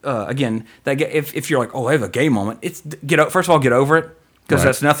 If you're like, oh, I have a gay moment, first of all, get over it, because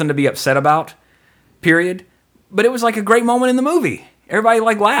that's nothing to be upset about. Period. But it was like a great moment in the movie. Everybody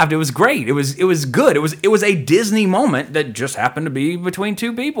laughed. It was great. It was good. It was a Disney moment that just happened to be between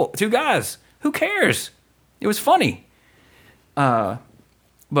two guys. Who cares? It was funny.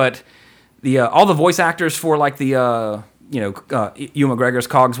 But all the voice actors for Ewan McGregor's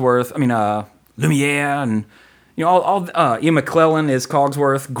Cogsworth, Lumiere, and Ian McClellan is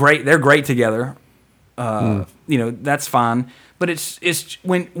Cogsworth. Great, they're great together. That's fine. But it's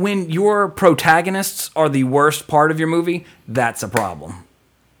when your protagonists are the worst part of your movie, that's a problem.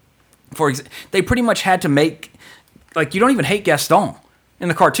 They pretty much had to make you don't even hate Gaston. In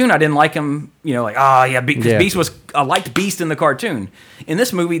the cartoon, I didn't like him, because Beast was, I liked Beast in the cartoon. In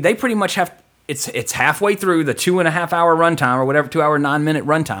this movie, they pretty much have, it's halfway through the 2.5 hour runtime, or whatever, 2 hour, 9 minute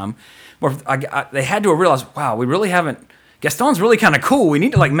runtime, where they had to realize, wow, we really haven't, Gaston's really kind of cool. We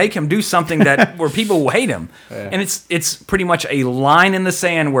need to make him do something that, where people will hate him. Yeah. And it's pretty much a line in the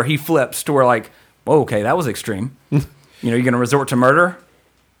sand where he flips to where whoa, okay, that was extreme. You're going to resort to murder?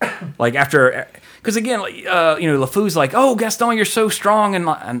 Because again, LeFou's oh, Gaston, you're so strong,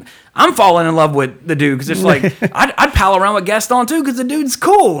 and I'm falling in love with the dude, because it's I'd pal around with Gaston too, because the dude's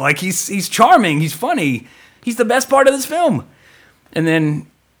cool, he's charming, he's funny, he's the best part of this film. And then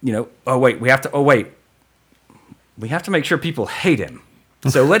we have to make sure people hate him,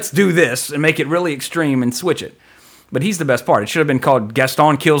 so let's do this and make it really extreme and switch it. But he's the best part. It should have been called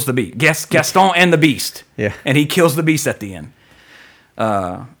Gaston Kills the Beast. Gaston and the Beast. Yeah, and he kills the Beast at the end.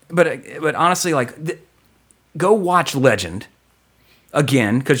 But honestly, go watch Legend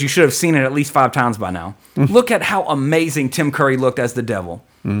again, because you should have seen it at least 5 times by now. Look at how amazing Tim Curry looked as the devil.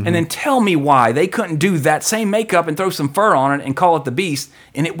 And then tell me why they couldn't do that same makeup and throw some fur on it and call it the Beast,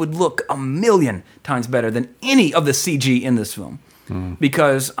 and it would look a million times better than any of the CG in this film.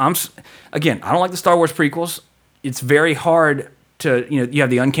 Because I don't like the Star Wars prequels. It's very hard to, you have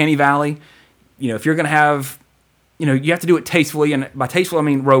the Uncanny Valley. If you're going to have, you have to do it tastefully, and by tasteful I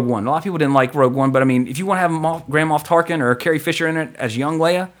mean Rogue One. A lot of people didn't like Rogue One, but if you want to have Grand Moff Tarkin or Carrie Fisher in it as young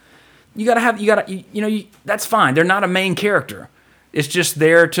Leia, that's fine. They're not a main character. It's just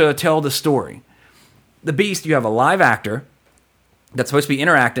there to tell the story. The Beast, you have a live actor that's supposed to be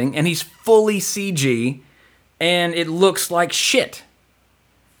interacting, and he's fully CG, and it looks like shit.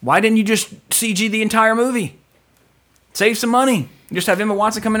 Why didn't you just CG the entire movie? Save some money. Just have Emma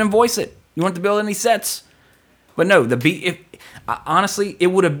Watson come in and voice it. You want to build any sets? But no, honestly, it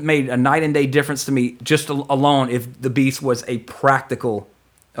would have made a night and day difference to me just alone if the Beast was a practical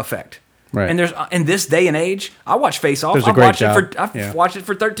effect. Right. And there's in this day and age, I watch Face Off. I've watched it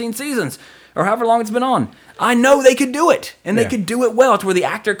for 13 seasons or however long it's been on. I know they could do it, and they could do it well to where the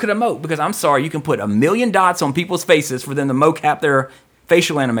actor could emote. Because I'm sorry, you can put 1,000,000 dots on people's faces for them to mocap their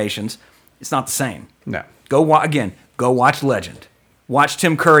facial animations. It's not the same. No. Go watch Legend. Watch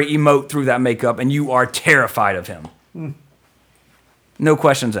Tim Curry emote through that makeup, and you are terrified of him. No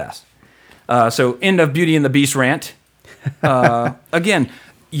questions asked. So end of Beauty and the Beast rant. Again,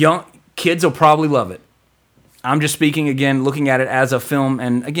 young kids will probably love it. I'm just speaking again, looking at it as a film.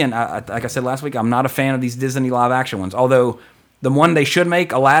 And again, like I said last week, I'm not a fan of these Disney live action ones. Although the one they should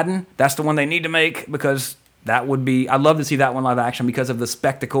make, Aladdin, that's the one they need to make, because that would be, I'd love to see that one live action because of the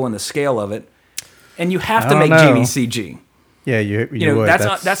spectacle and the scale of it. And you have to make Genie CG. Yeah, you would.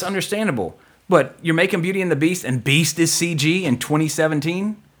 That's understandable. But you're making Beauty and the Beast, and Beast is CG in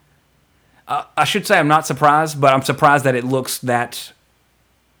 2017? I should say I'm not surprised, but I'm surprised that it looks that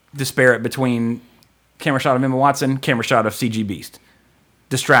disparate between camera shot of Emma Watson, camera shot of CG Beast.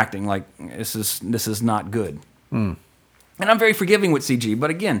 Distracting. This is not good. And I'm very forgiving with CG,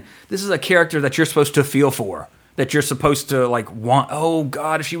 but again, this is a character that you're supposed to feel for, that you're supposed to want. Oh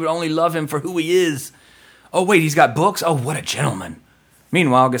God, if she would only love him for who he is. Oh wait, he's got books. Oh, what a gentleman.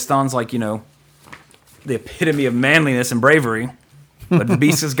 Meanwhile, Gaston's the epitome of manliness and bravery, but the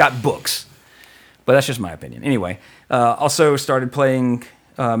Beast has got books. But that's just my opinion. Anyway, also started playing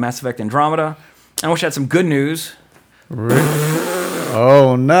Mass Effect Andromeda. I wish I had some good news.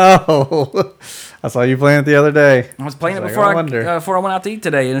 Oh no! I saw you playing it the other day. I was playing it before I went out to eat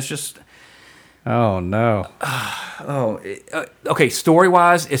today, and it's just. Oh no! Okay,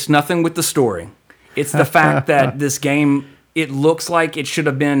 story-wise, it's nothing with the story. It's the fact that this game, it looks like it should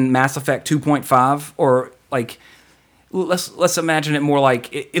have been Mass Effect 2.5, or like, let's imagine it more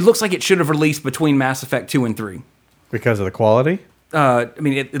like, it looks like it should have released between Mass Effect 2 and 3. Because of the quality? I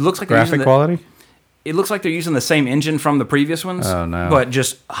mean, it looks like Graphic quality? It looks like they're using the same engine from the previous ones, Oh, no. but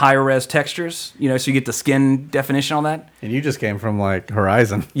just higher res textures. You know, so you get the skin definition on that. And you just came from like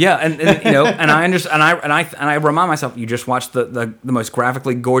Horizon. Yeah, and you know, and I understand, and I remind myself, you just watched the most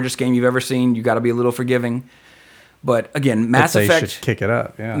graphically gorgeous game you've ever seen. You got to be a little forgiving. But again, Mass They Effect should kick it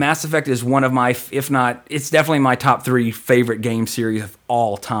up. Yeah. Mass Effect is one of my, if not, it's definitely my top 3 favorite game series of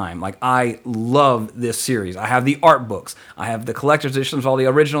all time. Like, I love this series. I have the art books. I have the collector's editions of all the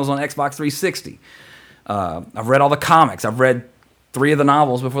originals on Xbox 360. I've read all the comics. I've read 3 of the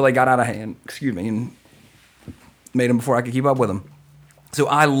novels before they got out of hand. Excuse me, and made them before I could keep up with them. So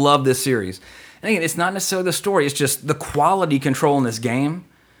I love this series. And again, it's not necessarily the story. It's just the quality control in this game.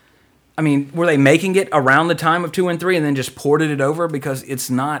 I mean, were they making it around the time of 2 and 3 and then just ported it over? Because it's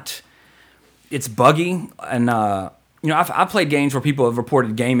not, it's buggy. And, you know, I've played games where people have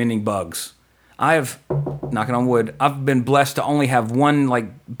reported game-ending bugs. Knocking on wood, I've been blessed to only have one, like,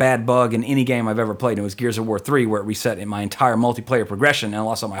 bad bug in any game I've ever played. And it was Gears of War 3, where it reset in my entire multiplayer progression, and I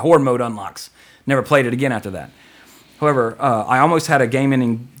lost all my horde mode unlocks. Never played it again after that. However, I almost had a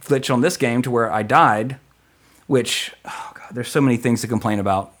game-ending glitch on this game to where I died, which, oh God, there's so many things to complain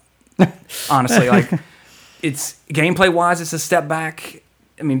about. Honestly, like, it's gameplay-wise, it's a step back.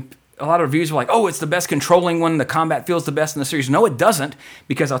 I mean, a lot of reviews were like, oh, it's the best controlling one. The combat feels the best in the series. No, it doesn't,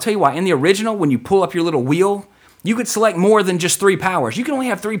 because I'll tell you why. In the original, when you pull up your little wheel, you could select more than just 3 powers. You can only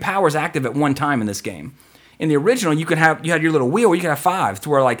have 3 powers active at one time in this game. In the original, you had your little wheel where you could have 5, to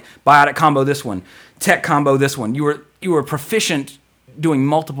where, like, biotic combo this one, tech combo this one. You were proficient doing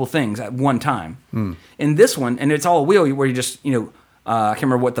multiple things at one time. In this one, and it's all a wheel where you just, you know, I can't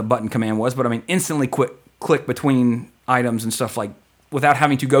remember what the button command was, but I mean, instantly click between items and stuff, like, without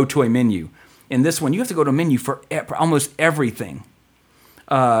having to go to a menu. In this one, you have to go to a menu for almost everything.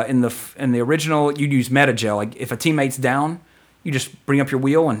 In the original, you'd use Metagel. Like, if a teammate's down, you just bring up your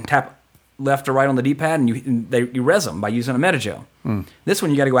wheel and tap left or right on the D-pad, and you res them by using a Metagel. This one,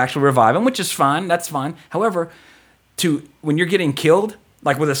 you got to go actually revive them, which is fine. That's fine. However, when you're getting killed,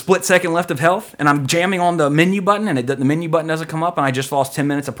 like with a split second left of health, and I'm jamming on the menu button, and the menu button doesn't come up, and I just lost 10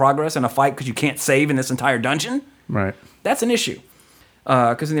 minutes of progress in a fight because you can't save in this entire dungeon, Right. that's an issue.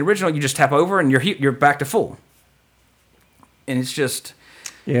 Because in the original, you just tap over, and you're back to full. And it's just...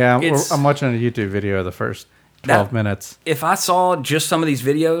 Yeah, I'm watching a YouTube video of the first 12 minutes. If I saw just some of these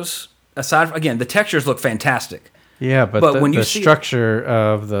videos, aside from, again, the textures look fantastic. Yeah, but when the you see structure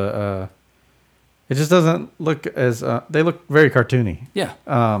of the... it just doesn't look as... they look very cartoony. Yeah.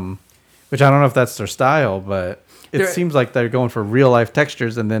 Which I don't know if that's their style, but it They're- seems like they're going for real-life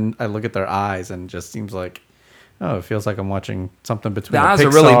textures, and then I look at their eyes, and it just seems like... Oh, it feels like I'm watching something between The a eyes are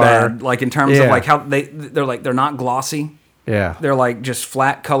really Pixar- bad, like in terms of Yeah. like how they're not glossy. Yeah. They're like just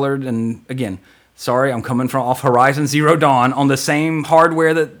flat colored, and again, sorry, I'm coming from off Horizon Zero Dawn on the same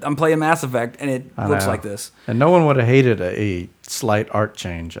hardware that I'm playing Mass Effect, and it I looks know. like this. And no one would have hated a slight art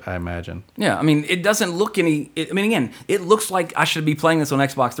change, I imagine. Yeah, I mean, it doesn't look again, it looks like I should be playing this on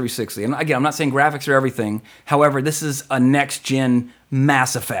Xbox 360. And again, I'm not saying graphics are everything. However, this is a next-gen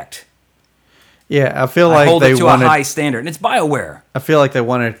Mass Effect. Yeah, I feel I like hold they it to wanted. a high standard, and it's BioWare. I feel like they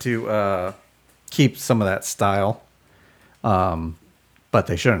wanted to keep some of that style, but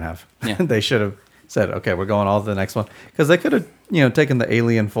they shouldn't have. Yeah. They should have said, "Okay, we're going all to the next one," because they could have, taken the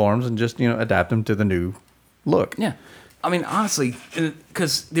alien forms and just, adapt them to the new look. Yeah. I mean, honestly,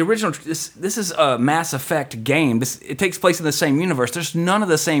 because the original, this is a Mass Effect game. It takes place in the same universe. There's none of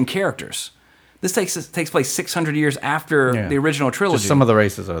the same characters. This takes place 600 years after Yeah. the original trilogy. Just some of the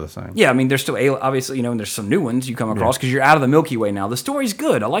races are the same. Yeah, I mean, there's still, obviously, and there's some new ones you come across because you're out of the Milky Way now. The story's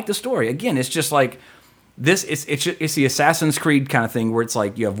good. I like the story. Again, it's just like this. It's the Assassin's Creed kind of thing where it's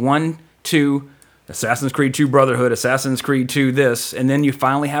like you have 1, 2, Assassin's Creed 2 Brotherhood, Assassin's Creed 2 this, and then you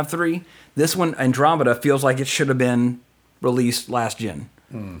finally have 3. This one, Andromeda, feels like it should have been released last gen.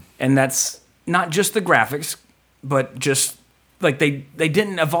 And that's not just the graphics, but just like they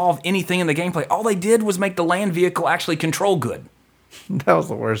didn't evolve anything in the gameplay. All they did was make the land vehicle actually control good. That was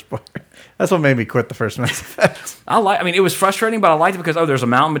the worst part. That's what made me quit the first Mass Effect. I mean, it was frustrating, but I liked it because, there's a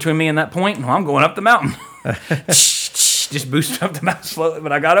mountain between me and that point. Well, I'm going up the mountain. Just boosted up the mountain slowly,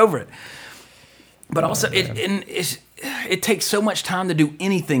 but I got over it. But also, it takes so much time to do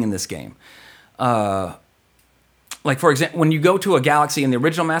anything in this game. like for example, when you go to a galaxy in the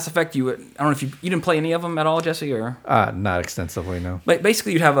original Mass Effect, I don't know if you didn't play any of them at all, Jesse, or Not extensively, no. but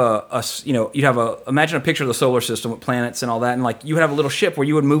basically you'd have imagine a picture of the solar system with planets and all that, and like you would have a little ship where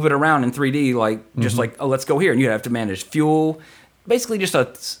you would move it around in 3D, like just like, oh, let's go here, and you'd have to manage fuel. Basically, just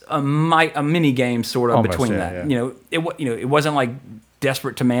a mini game sort of Almost, between yeah, that. yeah. It wasn't like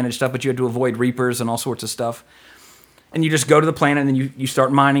desperate to manage stuff, but you had to avoid Reapers and all sorts of stuff. And you just go to the planet and then you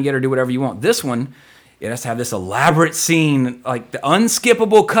start mining it or do whatever you want. This one, it has to have this elaborate scene, like the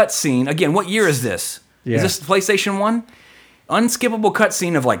unskippable cutscene. Again, what year is this? Yeah. Is this PlayStation 1? Unskippable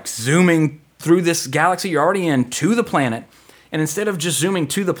cutscene of like zooming through this galaxy you're already in to the planet. And instead of just zooming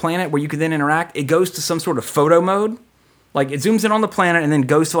to the planet where you can then interact, it goes to some sort of photo mode. Like it zooms in on the planet and then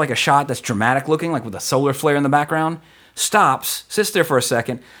goes to like a shot that's dramatic looking, like with a solar flare in the background. Stops, sits there for a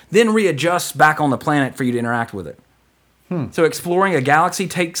second, then readjusts back on the planet for you to interact with it. So exploring a galaxy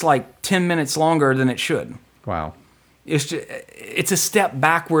takes like 10 minutes longer than it should. Wow. It's a step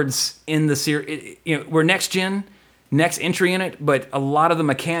backwards in the series. We're next gen, next entry in it, but a lot of the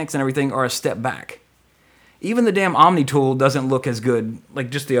mechanics and everything are a step back. Even the damn Omni tool doesn't look as good. Like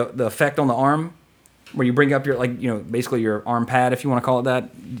just the effect on the arm, where you bring up your basically your arm pad, if you want to call it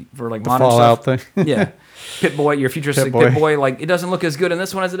that, for like modern Fallout stuff. thing. Yeah, Pip-Boy, your futuristic Pip-Boy. Like it doesn't look as good in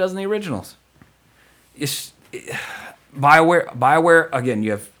this one as it does in the originals. BioWare, again,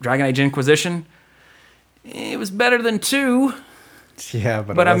 you have Dragon Age Inquisition. It was better than 2. Yeah,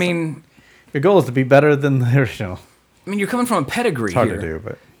 but I mean, your goal is to be better than the original. I mean, you're coming from a pedigree It's hard here. to do,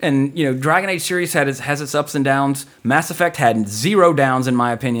 but And Dragon Age series has its ups and downs. Mass Effect had 0 downs, in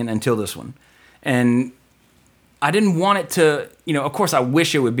my opinion, until this one. And I didn't want it to, of course, I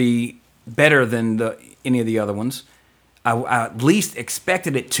wish it would be better than any of the other ones. I at least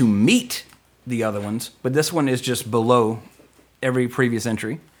expected it to meet the other ones, but this one is just below every previous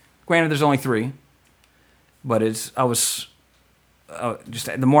entry. Granted, there's only 3, but the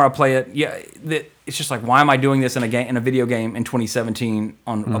more I play it, it's just like, why am I doing this in a video game in 2017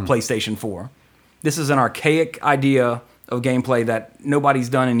 on a PlayStation 4? This is an archaic idea of gameplay that nobody's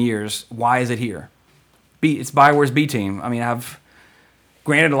done in years. Why is it here? It's BioWare's B team. I mean,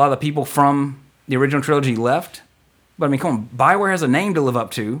 granted, a lot of the people from the original trilogy left, but I mean, come on, BioWare has a name to live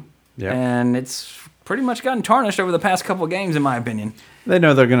up to. Yep. And it's pretty much gotten tarnished over the past couple of games, in my opinion. they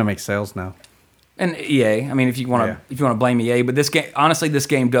know they're going to make sales now. And EA, I mean, if you want to blame EA, but this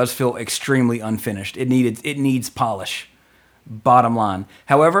game does feel extremely unfinished. It needs polish. Bottom line.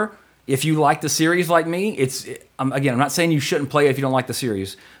 However, if you like the series like me, I'm not saying you shouldn't play it if you don't like the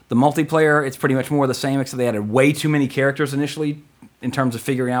series. The multiplayer, it's pretty much more the same, except they added way too many characters initially in terms of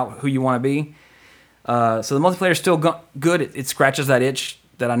figuring out who you want to be. So the multiplayer is still good. It scratches that itch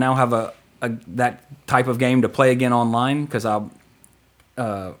that I now have that type of game to play again online, because I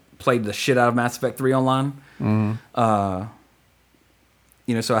played the shit out of Mass Effect 3 online. Mm-hmm.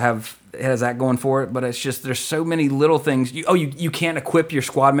 So it has that going for it, but it's just there's so many little things. You can't equip your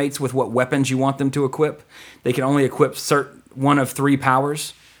squad mates with what weapons you want them to equip. They can only equip one of 3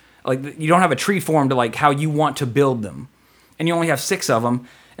 powers. Like you don't have a tree form to like how you want to build them, and you only have 6 of them.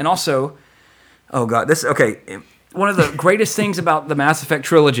 And also, oh god, one of the greatest things about the Mass Effect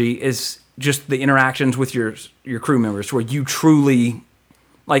trilogy is just the interactions with your crew members, where you truly,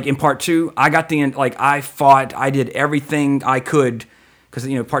 like in part 2, I fought, I did everything I could, because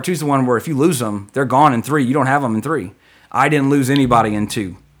part 2 is the one where if you lose them, they're gone in 3. You don't have them in 3. I didn't lose anybody in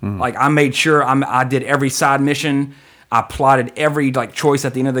 2. Like I made sure I did every side mission. I plotted every choice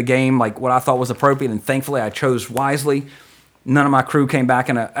at the end of the game, like what I thought was appropriate, and thankfully I chose wisely. None of my crew came back,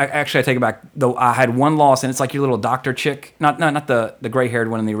 and actually I take it back. Though I had one loss, and it's like your little doctor chick, not the gray-haired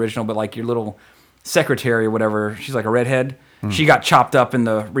one in the original, but like your little secretary or whatever. She's like a redhead. She got chopped up in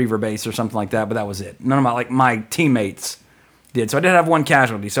the Reaver base or something like that, but that was it. None of my teammates did. So I did have one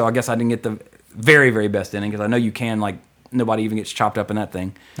casualty. So I guess I didn't get the very, very best ending, because I know you can. Nobody even gets chopped up in that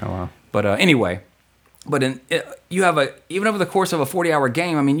thing. Oh wow. But anyway. But you have even over the course of a 40-hour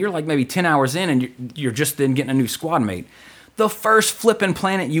game, I mean, you're like maybe 10 hours in, and you're just then getting a new squad mate. The first flipping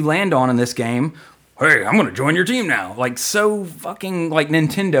planet you land on in this game, hey, I'm going to join your team now. Like, so fucking,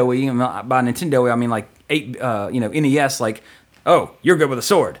 Nintendo-y. By Nintendo-y, I mean, NES, oh, you're good with a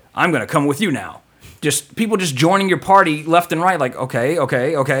sword. I'm going to come with you now. Just people just joining your party left and right, like,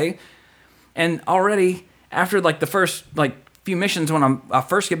 okay. And already, after, the first, few missions, when I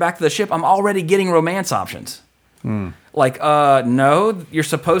first get back to the ship, I'm already getting romance options. No, you're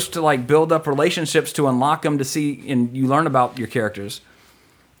supposed to build up relationships to unlock them to see, and you learn about your characters.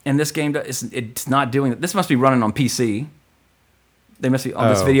 And this game, it's not doing that. This must be running on PC. They must be on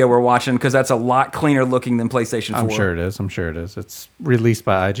this video we're watching, because that's a lot cleaner looking than PlayStation 4. I'm sure it is. It's released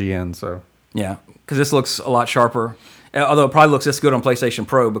by IGN, so. Yeah, because this looks a lot sharper. Although it probably looks this good on PlayStation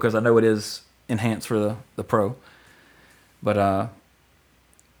Pro because I know it is enhanced for the Pro. But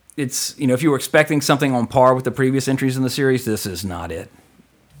it's, you know, if you were expecting something on par with the previous entries in the series, this is not it.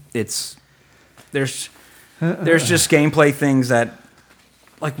 There's just gameplay things that,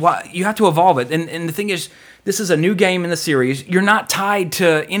 like, why you have to evolve it. And the thing is, this is a new game in the series. You're not tied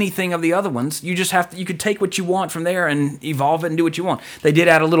to anything of the other ones. You just have to. You could take what you want from there and evolve it and do what you want. They did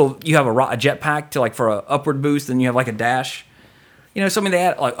add a little. You have a jetpack to, like, for an upward boost, and you have like a dash. You know, something they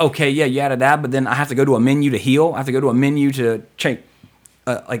add, like, okay, yeah, you added that, but then I have to go to a menu to heal. I have to go to a menu to change.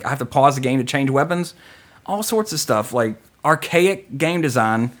 Like, I have to pause the game to change weapons. All sorts of stuff, like archaic game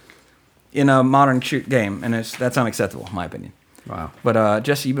design in a modern game, and that's unacceptable, in my opinion. Wow. But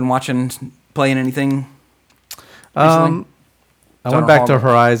Jesse, you been playing anything? I went back to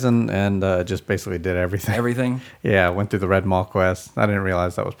Horizon and just basically did everything. Everything? Yeah, I went through the Red Maul quest. I didn't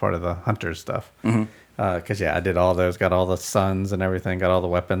realize that was part of the Hunter stuff. Because, I did all those, got all the suns and everything, got all the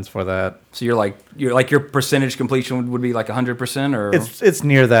weapons for that. So your percentage completion would be like 100%? Or It's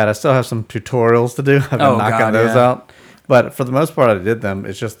near that. I still have some tutorials to do. I've been knocking those out. But for the most part, I did them.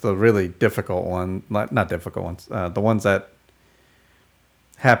 It's just the really difficult one, not difficult ones, the ones that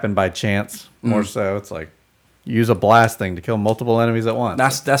happen by chance more so. It's like, use a blast thing to kill multiple enemies at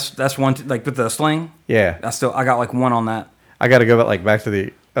once. That's one, like with the sling? Yeah. I got like one on that. I got to go back to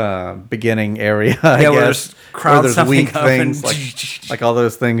the beginning area, I where guess. Where there's weak things, like all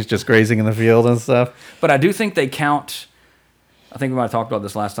those things just grazing in the field and stuff. But I do think they count. I think we might have talked about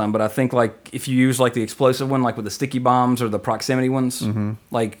this last time, but I think, like, if you use like the explosive one, like with the sticky bombs or the proximity ones,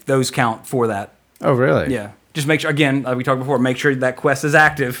 like those count for that. Oh, really? Yeah. Just make sure, again, like we talked before, make sure that quest is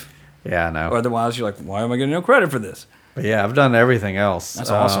active. Yeah, I know. Or otherwise, you're like, why am I getting no credit for this? But yeah, I've done everything else. That's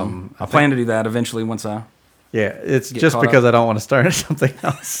awesome. I plan to do that eventually once I. Yeah, it's just because I don't want to start something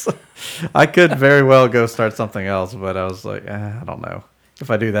else. I could very well go start something else, but I was like, I don't know. If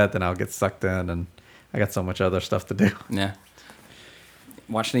I do that, then I'll get sucked in, and I got so much other stuff to do. Yeah.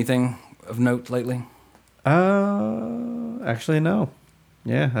 Watched anything of note lately? Actually, no.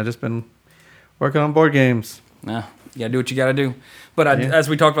 Yeah, I just been working on board games. Yeah, you gotta do what you gotta do. But as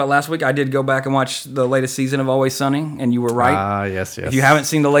we talked about last week, I did go back and watch the latest season of Always Sunny, and you were right. Yes. If you haven't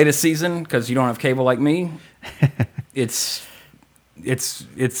seen the latest season, because you don't have cable like me, it's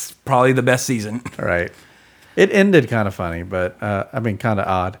probably the best season. Right. It ended kind of funny, but kind of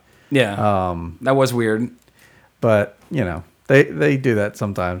odd. Yeah. That was weird. But they do that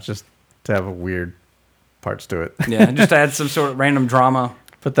sometimes just to have weird parts to it. Yeah, just to add some sort of random drama.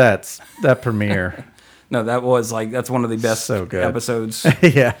 But that premiere. No, that's one of the best episodes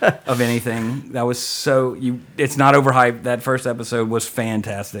of anything. That was it's not overhyped. That first episode was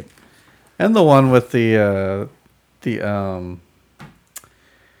fantastic. And the one with the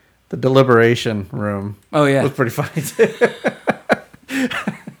deliberation room. Oh yeah. Was pretty funny too.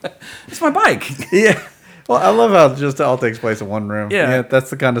 It's my bike. Yeah. Well, I love how it just all takes place in one room. Yeah. That's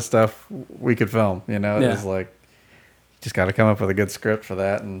the kind of stuff we could film, Yeah. It's like, just got to come up with a good script for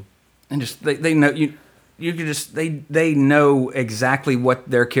that. And just, they know, you could just, they know exactly what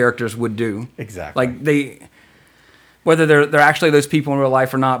their characters would do. Exactly. Like whether they're actually those people in real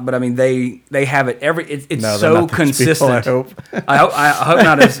life or not, but I mean, they have it it's no, so consistent. People, I hope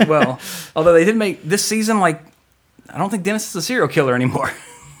not as well. Although they did make this season, like, I don't think Dennis is a serial killer anymore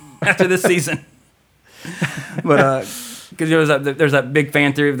after this season. But because there's that big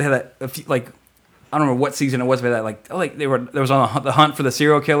fan theory. They had that I don't remember what season it was, but there was on the hunt for the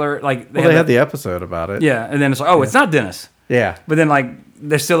serial killer. Like they had the episode about it. Yeah, and then it's like, it's not Dennis. Yeah, but then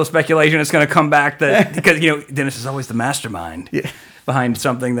there's still a speculation it's going to come back that because Dennis is always the mastermind behind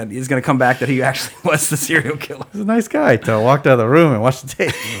something that is going to come back that he actually was the serial killer. He's a nice guy till I walked out of the room and watched the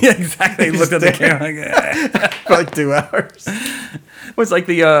tape. Yeah, exactly. He looked at the camera for like 2 hours. It was like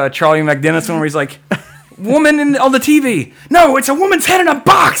the Charlie McDennis one where he's like, woman on the TV. No, it's a woman's head in a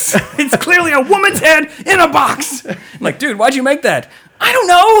box. It's clearly a woman's head in a box. I'm like, dude, why'd you make that? I don't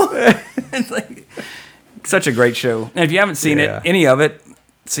know. It's like such a great show. And if you haven't seen it, any of it,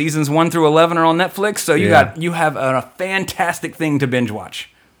 seasons 1 through 11 are on Netflix. So you have a fantastic thing to binge watch.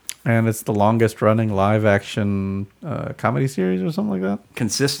 And it's the longest running live action comedy series or something like that.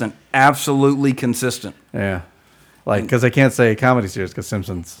 Consistent, absolutely consistent. Yeah, because I can't say comedy series because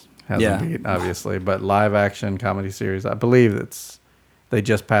Simpsons hasn't beat, obviously, but live action comedy series, I believe they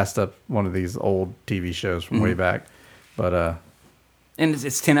just passed up one of these old TV shows from way back. But and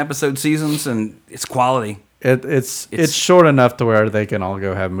it's 10 episode seasons and it's quality. It's short enough to where they can all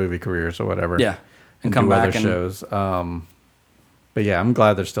go have movie careers or whatever. Yeah, and come do back other shows. But yeah, I'm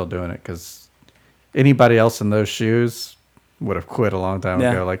glad they're still doing it because anybody else in those shoes would have quit a long time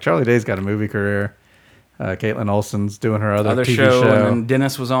ago. Like Charlie Day's got a movie career. Caitlin Olsen's doing her other TV show. show. And then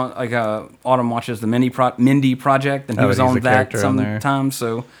Dennis was on, like, Autumn watches the Mindy Project, and he was on that sometimes.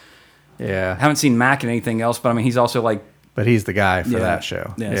 So, yeah. I haven't seen Mac in anything else, but I mean, he's also like... But he's the guy for that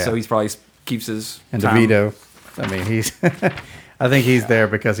show. Yeah, so he's probably keeps his And time. DeVito, I mean, he's... I think he's there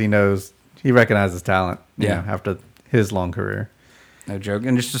because he recognizes talent, you know, after his long career. No joke.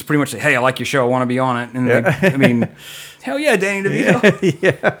 And just pretty much say, hey, I like your show. I want to be on it. And like, I mean, hell yeah, Danny DeVito.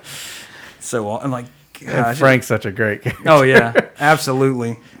 Yeah. So I'm like, gosh. Frank's such a great character. Oh, yeah.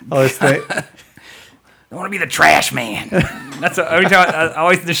 Absolutely. I want to be the trash man. That's every time I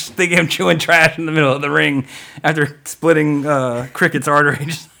always just think of him chewing trash in the middle of the ring after splitting Cricket's artery.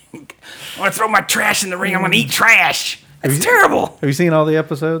 Just like, I want to throw my trash in the ring. I'm going to eat trash. It's terrible. Have you seen all the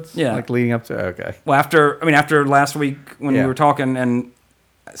episodes? Yeah. Like leading up to... Okay. Well, after last week when we were talking, and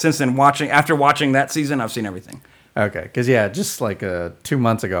since then after watching that season, I've seen everything. Okay. Because, just like 2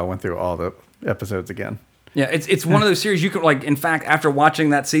 months ago, I went through all the episodes again. Yeah, it's one of those series you could, like, in fact, after watching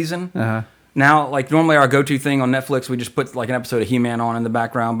that season, now, like, normally our go-to thing on Netflix, we just put, like, an episode of He-Man on in the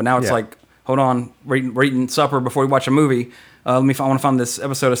background, but now it's like, hold on, we're eating supper before we watch a movie. I want to find this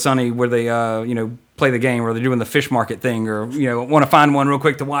episode of Sunny where they, play the game, or they're doing the fish market thing, or, want to find one real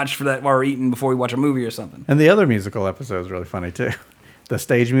quick to watch for that while we're eating before we watch a movie or something. And the other musical episode is really funny, too. The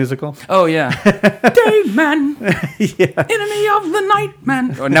stage musical. Oh, yeah. Dayman, enemy of the night,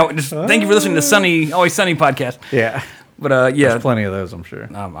 man. Oh, now, just thank you for listening to Always Sunny podcast. Yeah. But, There's plenty of those, I'm sure.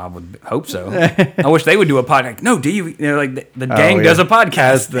 I would hope so. I wish they would do a podcast. No, like the gang does a podcast.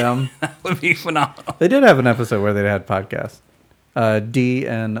 As them. That would be phenomenal. They did have an episode where they had podcasts. Dee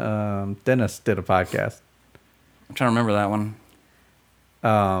and Dennis did a podcast. I'm trying to remember that one.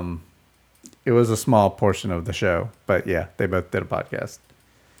 It was a small portion of the show, but yeah, they both did a podcast.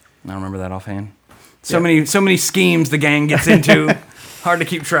 I don't remember that offhand. So many schemes the gang gets into. Hard to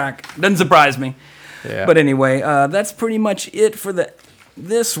keep track. Doesn't surprise me. Yeah. But anyway, that's pretty much it for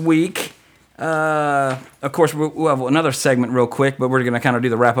this week. Of course, we'll have another segment real quick, but we're going to kind of do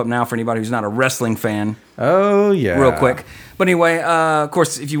the wrap-up now for anybody who's not a wrestling fan. Oh, yeah. Real quick. But anyway, of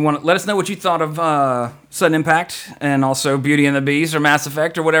course, if you want to let us know what you thought of Sudden Impact and also Beauty and the Beast or Mass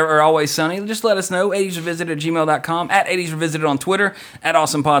Effect or whatever, or Always Sunny, just let us know. 80srevisited@gmail.com, at 80srevisited on Twitter, at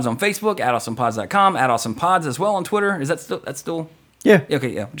AwesomePods on Facebook, at AwesomePods.com, at AwesomePods as well on Twitter. Is that still... Yeah. Okay,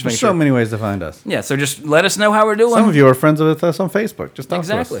 yeah. There's so many ways to find us. Yeah, so just let us know how we're doing. Some of you are friends with us on Facebook. Just talk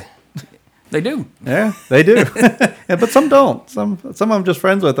to us. Exactly. They do. Yeah, they do. Yeah, but some don't. Some I'm just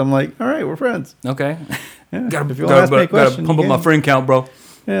friends with. I'm like, all right, we're friends. Okay. Yeah. If you want to ask me a question, gotta pump up my friend count, bro.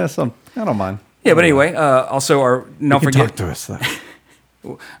 Yeah, I don't mind. Yeah, but anyway, also don't forget. Talk to us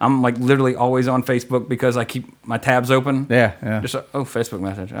though. I'm like literally always on Facebook because I keep my tabs open. Yeah. Just Facebook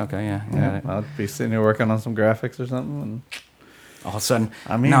message. Okay, yeah. I'll be sitting here working on some graphics or something, and all of a sudden,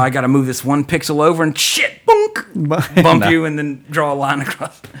 now I got to move this one pixel over and shit, bonk, bump you, and then draw a line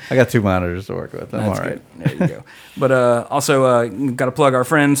across. I got 2 monitors to work with. I'm all right. There you go. But also, got to plug our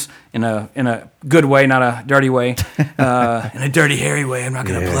friends in a good way, not a dirty way. In a dirty, hairy way. I'm not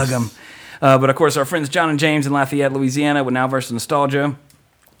going to plug them. But of course, our friends John and James in Lafayette, Louisiana, with Now vs. Nostalgia.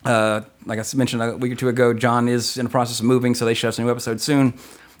 Like I mentioned a week or two ago, John is in the process of moving, so they should have some new episodes soon.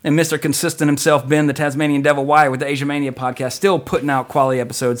 And Mr. Consistent himself, Ben, the Tasmanian Devil Wyatt with the Asia Mania podcast, still putting out quality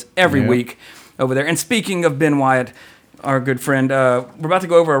episodes every week over there. And speaking of Ben Wyatt, our good friend, we're about to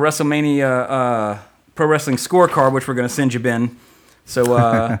go over a WrestleMania Pro Wrestling scorecard, which we're going to send you, Ben. So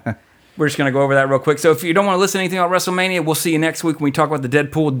we're just going to go over that real quick. So if you don't want to listen to anything about WrestleMania, we'll see you next week when we talk about the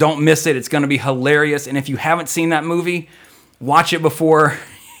Deadpool. Don't miss it. It's going to be hilarious. And if you haven't seen that movie, watch it before...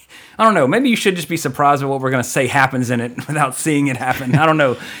 I don't know. Maybe you should just be surprised at what we're going to say happens in it without seeing it happen. I don't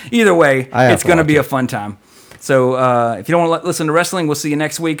know. Either way, it's going to be a fun time. So if you don't want to listen to wrestling, we'll see you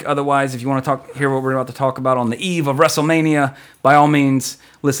next week. Otherwise, if you want to hear what we're about to talk about on the eve of WrestleMania, by all means,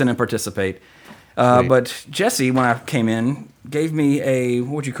 listen and participate. But Jesse, when I came in, gave me a,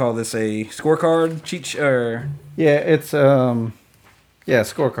 what would you call this, a scorecard? Yeah, it's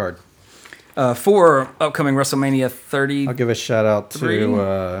scorecard. For upcoming WrestleMania 30. I'll give a shout out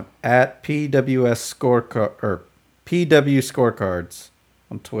to at PWS Scorecard or PW Scorecards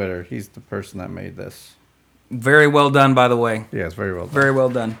on Twitter. He's the person that made this. Very well done, by the way. Yeah, it's very well done. Very well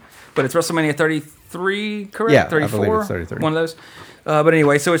done. But it's WrestleMania 33, correct? Yeah, 34? I believe it's 33. One of those. But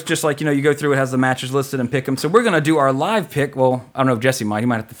anyway, so it's just like, you go through, it has the matches listed and pick them. So we're going to do our live pick. Well, I don't know if Jesse might. He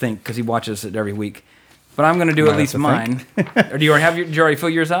might have to think because he watches it every week. But I'm going to do at least mine. Or do you already fill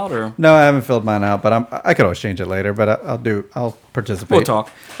yours out? Or no, I haven't filled mine out, but I could always change it later. But I'll participate. We'll talk.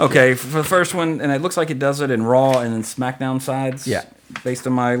 Okay, for the first one, and it looks like it does it in Raw and in SmackDown sides. Yeah. Based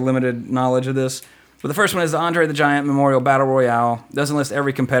on my limited knowledge of this. But the first one is the Andre the Giant Memorial Battle Royale. Doesn't list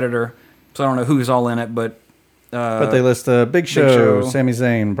every competitor. So I don't know who's all in it, but they list Big Show, Show, Sami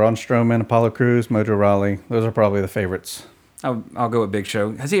Zayn, Braun Strowman, Apollo Crews, Mojo Rawley. Those are probably the favorites. I'll go with Big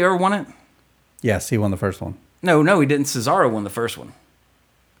Show. Has he ever won it? Yes, he won the first one. No, he didn't. Cesaro won the first one.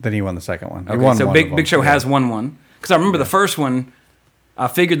 Then he won the second one. He Okay, won so one Big of them. Show has won one. Because I remember the first one, I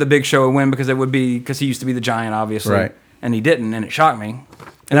figured the Big Show would win because he used to be the Giant, obviously. Right. And he didn't, and it shocked me.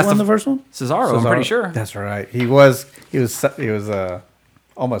 And that's won the first one? Cesaro, I'm pretty sure. That's right. He was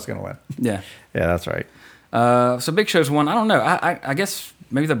almost going to win. Yeah. Yeah, that's right. So Big Show's one. I don't know. I guess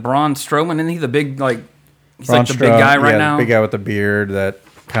maybe the Braun Strowman. Isn't he the big, he's Braun like the big guy right now? The big guy with the beard that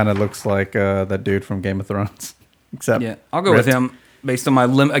kind of looks like that dude from Game of Thrones. Except yeah, I'll go with him based on my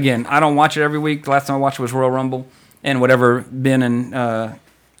limit. Again, I don't watch it every week. The last time I watched it was Royal Rumble. And whatever Ben and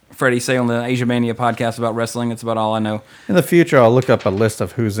Freddie say on the Asia Mania podcast about wrestling, it's about all I know. In the future, I'll look up a list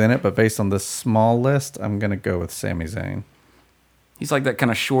of who's in it, but based on this small list, I'm going to go with Sami Zayn. He's like that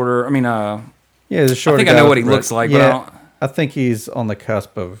kind of shorter. Yeah, he's a shorter I think guy I know what he looks like, but I don't. I think he's on the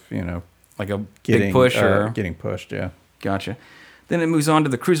cusp of, Like a big push or getting pushed, yeah. Gotcha. Then it moves on to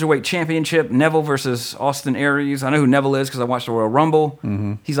the Cruiserweight Championship. Neville versus Austin Aries. I know who Neville is because I watched the Royal Rumble.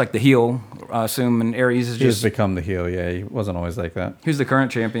 Mm-hmm. He's like the heel, I assume, and Aries is He's become the heel, yeah. He wasn't always like that. Who's the current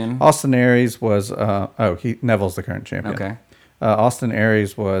champion? Austin Aries was... Neville's the current champion. Okay. Austin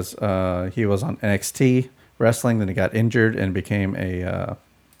Aries was... he was on NXT wrestling, then he got injured and became a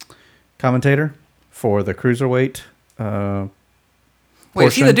commentator for the Cruiserweight Wait,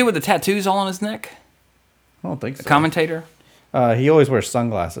 is he the dude with the tattoos all on his neck? I don't think so. A commentator? He always wears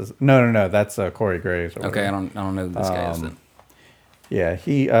sunglasses. No. That's Corey Graves. Okay, I don't know who this guy is then. Yeah,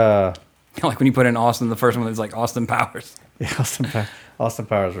 he. Like when you put in Austin, the first one is like Austin Powers. Yeah, Austin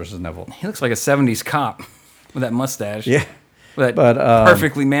Powers versus Neville. He looks like a '70s cop with that mustache. Yeah, with that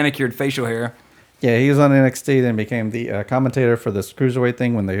perfectly manicured facial hair. Yeah, he was on NXT, then became the commentator for this Cruiserweight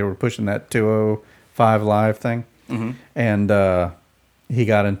thing when they were pushing that 205 Live thing, and he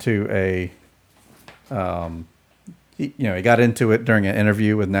got into a. He got into it during an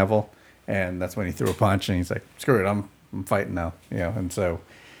interview with Neville, and that's when he threw a punch, and he's like, "Screw it, I'm fighting now," and so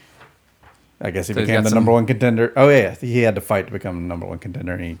I guess he became the number one contender. Oh yeah, he had to fight to become the number one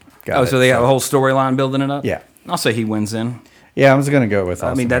contender, and he got. So they have a whole storyline building it up. Yeah, I'll say he wins in. Yeah, I'm just gonna go with.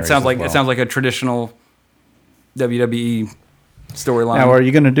 Austin that sounds like it sounds like a traditional WWE storyline. Now, are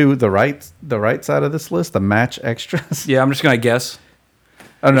you gonna do the right side of this list, the match extras? Yeah, I'm just gonna guess.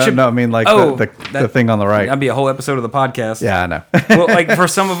 Oh, no, I mean like the thing on the right. That'd be a whole episode of the podcast. Yeah, I know. Well, like for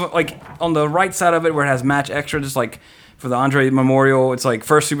some of it, like on the right side of it where it has match extra, just like for the Andre Memorial, it's like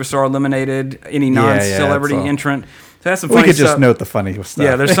first superstar eliminated, any non-celebrity entrant. So that's some funny stuff. We could just note the funny stuff.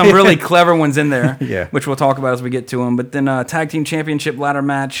 Yeah, there's some really clever ones in there, yeah, which we'll talk about as we get to them. But then Tag Team Championship ladder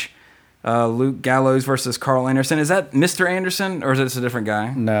match, Luke Gallows versus Carl Anderson. Is that Mr. Anderson or is this a different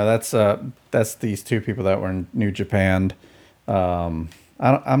guy? No, that's these two people that were in New Japan.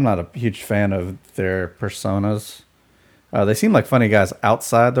 I'm not a huge fan of their personas. They seem like funny guys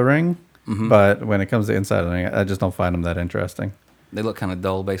outside the ring, but when it comes to inside the ring, I just don't find them that interesting. They look kind of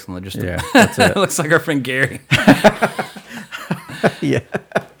dull based on logistics. Yeah, that's it. It looks like our friend Gary. Yeah.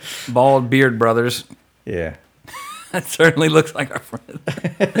 Bald Beard Brothers. Yeah. That certainly looks like our friend.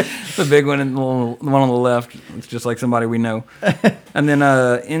 The big one and the one on the left. It's just like somebody we know. And then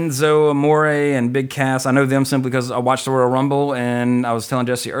Enzo Amore and Big Cass. I know them simply because I watched the Royal Rumble, and I was telling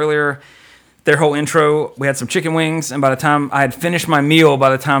Jesse earlier, their whole intro, we had some chicken wings, and by the time I had finished my meal, by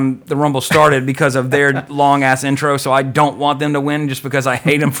the time the Rumble started because of their long-ass intro, so I don't want them to win just because I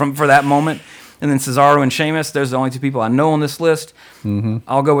hate them for that moment. And then Cesaro and Sheamus, those are the only two people I know on this list. Mm-hmm.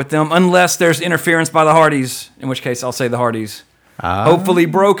 I'll go with them, unless there's interference by the Hardys, in which case I'll say the Hardys. Hopefully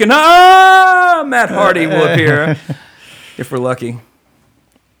broken. Matt Hardy will appear, if we're lucky.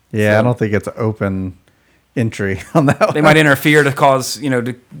 Yeah, so, I don't think it's open entry on that one. They might interfere to cause,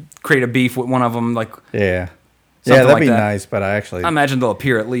 to create a beef with one of them. Yeah, that'd like be that. nice, but I imagine they'll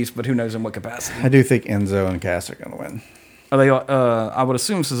appear at least, but who knows in what capacity. I do think Enzo and Cass are going to win. Are they? I would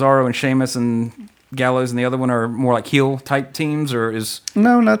assume Cesaro and Sheamus and Gallows and the other one are more like heel type teams, or is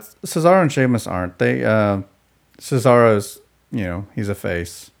no, not Cesaro and Sheamus aren't. They Cesaro's he's a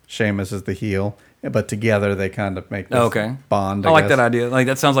face. Sheamus is the heel, but together they kind of make this bond. I like that idea. Like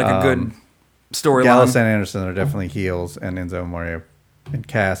that sounds like a good storyline. Gallows and Anderson are definitely heels, and Enzo Amore and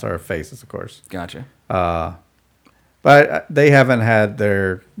Cass are faces, of course. Gotcha. But they haven't had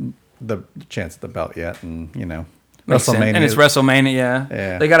the chance at the belt yet, and WrestleMania. And it's WrestleMania,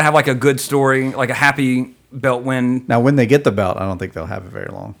 yeah. They got to have like a good story, like a happy belt win. Now, when they get the belt, I don't think they'll have it very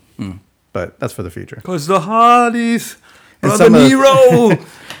long. But that's for the future. Because the Hardys, Brother Nero.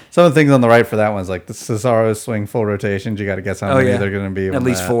 Some of the things on the right for that one is like the Cesaro swing full rotations. You got to guess how many they're going to be. At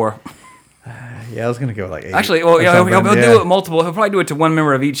least 4. Yeah, I was gonna go like 8. Actually, well, yeah, he'll do it multiple. He'll probably do it to one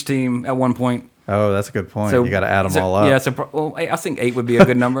member of each team at one point. Oh, that's a good point. So you got to add them all up. Yeah, so I think 8 would be a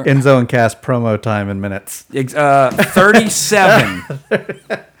good number. Enzo and Cast promo time in minutes. 37.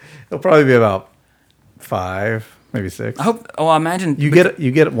 It'll probably be about 5, maybe 6. I hope. Oh, I imagine You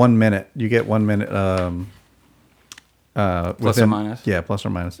get 1 minute. You get 1 minute. Plus or minus. Yeah, plus or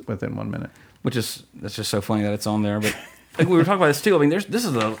minus within 1 minute. That's just so funny that it's on there. But like we were talking about this too. I mean, this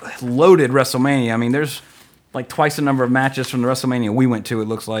is a loaded WrestleMania. I mean, there's like twice the number of matches from the WrestleMania we went to. It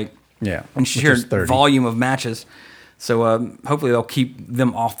looks like. Yeah, and sheer volume of matches. So hopefully they'll keep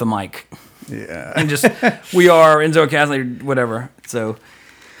them off the mic. Yeah, and just we are Enzo and Cassidy, whatever. So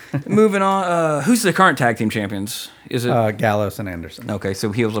moving on. Who's the current tag team champions? Is it Gallows and Anderson? Okay,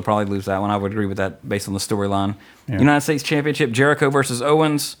 so heels will probably lose that one. I would agree with that based on the storyline. Yeah. United States Championship: Jericho versus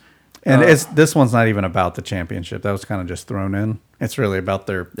Owens. And this one's not even about the championship. That was kind of just thrown in. It's really about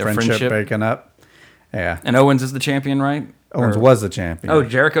their friendship breaking up. Yeah, and Owens is the champion, right? Owens was the champion. Oh,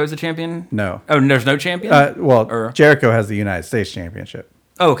 Jericho's the champion? No. Oh, there's no champion? Jericho has the United States Championship.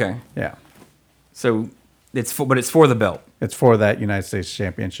 Oh, okay. Yeah. So it's for the belt. It's for that United States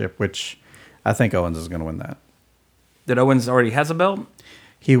Championship, which I think Owens is going to win that. Did Owens already has a belt?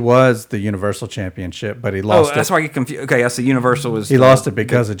 He was the Universal Championship, but he lost it. Oh, that's why I get confused. Okay, that's the Universal was... He lost it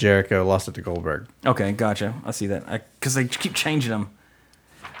because of Jericho, lost it to Goldberg. Okay, gotcha. I see that. Because they keep changing them.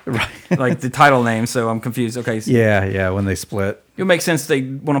 Right. Like the title name, so I'm confused. Okay. So yeah, when they split. It would make sense they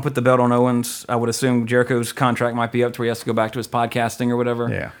want to put the belt on Owens. I would assume Jericho's contract might be up to where he has to go back to his podcasting or whatever.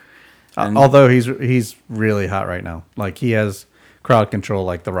 Yeah. Although he's really hot right now. Like he has crowd control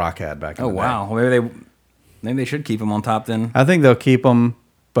like The Rock had back in the day. Wow. Maybe they should keep him on top then. I think they'll keep him,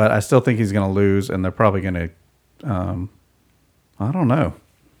 but I still think he's going to lose, and they're probably going to I don't know.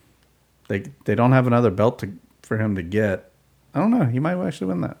 They don't have another belt for him to get. I don't know. He might actually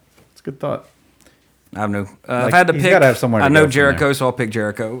win that. It's a good thought. I don't know. I've had to pick. He's got to have somewhere to I know go Jericho, so I'll pick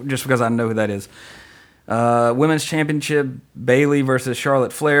Jericho just because I know who that is. Women's Championship: Bayley versus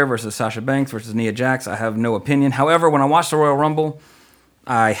Charlotte Flair versus Sasha Banks versus Nia Jax. I have no opinion. However, when I watched the Royal Rumble,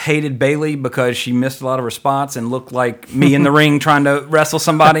 I hated Bayley because she missed a lot of her spots and looked like me in the ring trying to wrestle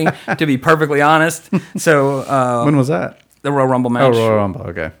somebody. To be perfectly honest, so when was that? The Royal Rumble match. Oh, Royal Rumble.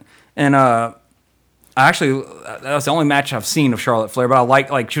 Okay. And actually, that was the only match I've seen of Charlotte Flair, but I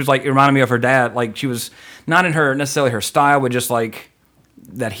like she was like, it reminded me of her dad. Like she was not in her necessarily her style, but just like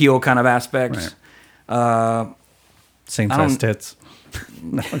that heel kind of aspect. Right. Same size tits.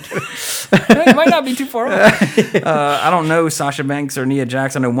 No, it might not be too far off. I don't know Sasha Banks or Nia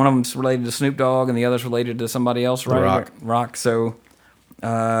Jax. I know one of them's related to Snoop Dogg and the other's related to somebody else, right? Rock. So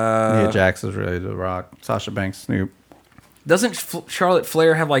Nia Jax is related to Rock. Sasha Banks, Snoop. Doesn't Charlotte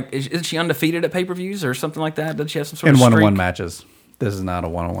Flair have isn't she undefeated at pay-per-views or something like that? Does she have some sort of streak? In one-on-one matches. This is not a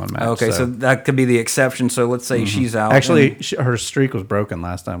one-on-one match. Okay, so that could be the exception. So let's say she's out. Actually, her streak was broken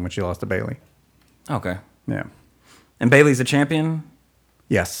last time when she lost to Bayley. Okay. Yeah. And Bayley's the champion?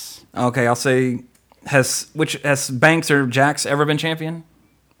 Yes. Okay, I'll say has Banks or Jax ever been champion?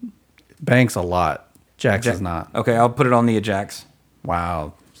 Banks a lot. Jax is not. Okay, I'll put it on Nia Jax.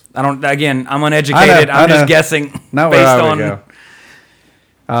 Wow. I'm uneducated. I'm just guessing not based where I on. Go.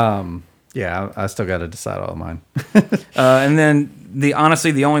 Yeah, I still got to decide all of mine. And then the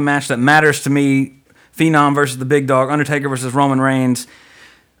only match that matters to me: Phenom versus the Big Dog, Undertaker versus Roman Reigns.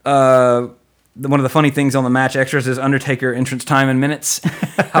 One of the funny things on the match extras is Undertaker entrance time in minutes.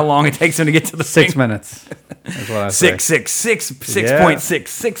 How long it takes him to get to the 6 minutes. That's what I say.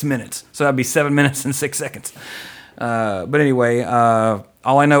 6.66 minutes. So that'd be 7 minutes and 6 seconds. But anyway,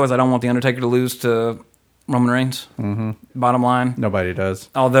 all I know is I don't want the Undertaker to lose to Roman Reigns. Mm-hmm. Bottom line, nobody does.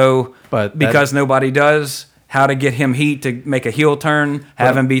 Although, because nobody does, how to get him heat to make a heel turn,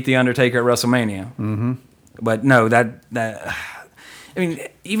 have him beat the Undertaker at WrestleMania. Mm-hmm. But no, that I mean,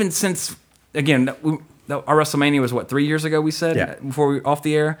 even since. Again, our WrestleMania was 3 years ago? We said before we were off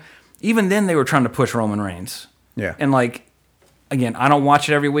the air. Even then, they were trying to push Roman Reigns. Yeah, and again, I don't watch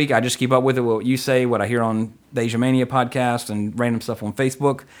it every week. I just keep up with it. What you say, what I hear on the Asia Mania podcast, and random stuff on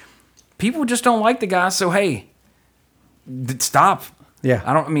Facebook. People just don't like the guy. So hey, stop. Yeah,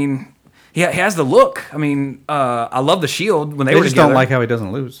 I mean, he has the look. I mean, I love the Shield when they were just together. Don't like how he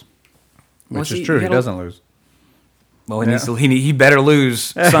doesn't lose, which is true. He doesn't lose. Well, he better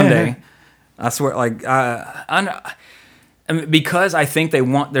lose Sunday. I swear, because I think they're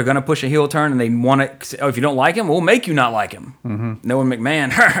going to push a heel turn and they want it. Oh, if you don't like him, we'll make you not like him. Mm-hmm. Noah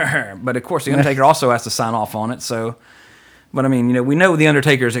McMahon, but of course the Undertaker also has to sign off on it. So, but I mean, we know the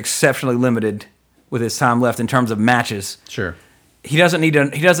Undertaker is exceptionally limited with his time left in terms of matches. Sure. he doesn't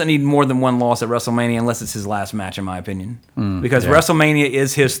need more than one loss at WrestleMania unless it's his last match, in my opinion. Because WrestleMania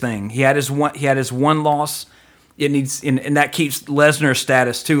is his thing. He had his one loss. It needs, and that keeps Lesnar's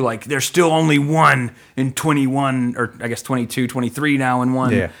status too. Like there's still only one in 21, or I guess 22, 23 now, and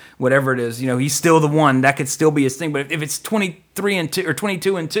one, whatever it is. He's still the one. That could still be his thing. But if it's 23 and 2 or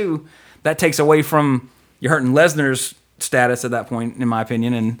 22 and 2, that takes away from, you're hurting Lesnar's status at that point, in my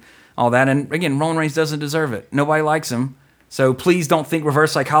opinion, and all that. And again, Roman Reigns doesn't deserve it. Nobody likes him. So please don't think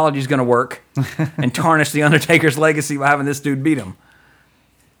reverse psychology is going to work and tarnish the Undertaker's legacy by having this dude beat him.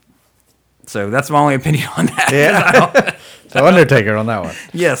 So that's my only opinion on that. Yeah. So Undertaker on that one.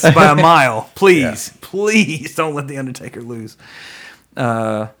 Yes, by a mile. Please, please don't let the Undertaker lose.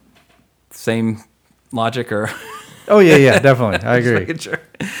 Same logic, or? Oh yeah, definitely. I agree.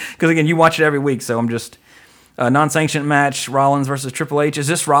 Because again, you watch it every week, so I'm just non-sanctioned match: Rollins versus Triple H. Is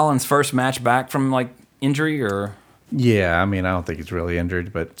this Rollins' first match back from like injury, or? Yeah, I mean, I don't think he's really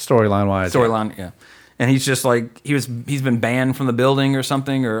injured, but storyline wise, yeah. And he's just like he's been banned from the building or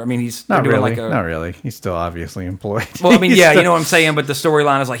something, or I mean he's not doing really, like not really. He's still obviously employed. Well, I mean, yeah, you know what I'm saying, but the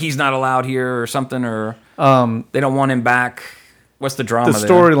storyline is like he's not allowed here or something, or they don't want him back. What's the drama? The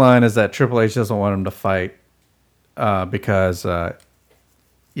storyline is that Triple H doesn't want him to fight because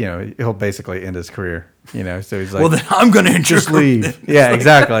he'll basically end his career. So he's like, well, then I'm going to just leave. Yeah,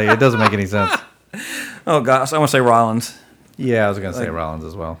 exactly. It doesn't make any sense. Oh gosh, I want to say Rollins. Yeah, I was going to say Rollins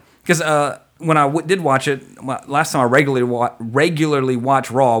as well. Because when I did watch it, last time I regularly watched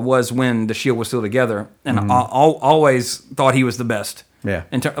Raw was when the Shield was still together, and I always thought he was the best. Yeah.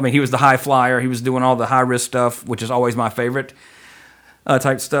 He was the high flyer. He was doing all the high risk stuff, which is always my favorite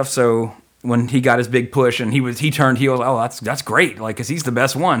type stuff. So when he got his big push and he turned heel, that's great, like because he's the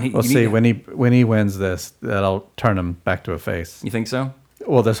best one. We'll see when he wins this, that'll turn him back to a face. You think so?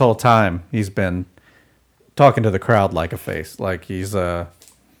 Well, this whole time he's been talking to the crowd like a face, like he's in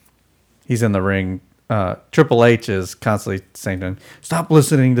the ring. Triple H is constantly saying to him, "Stop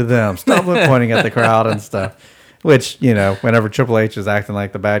listening to them. Stop pointing at the crowd and stuff." Which whenever Triple H is acting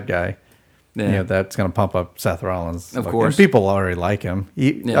like the bad guy, that's going to pump up Seth Rollins. Of course, and people already like him.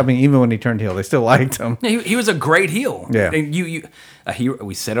 I mean, even when he turned heel, they still liked him. Yeah, he was a great heel. Yeah, and a hero.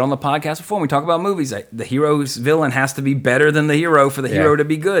 We said it on the podcast before. When we talk about movies, the hero's villain has to be better than the hero for the hero to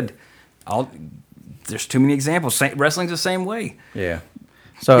be good. There's too many examples. Wrestling's the same way. Yeah.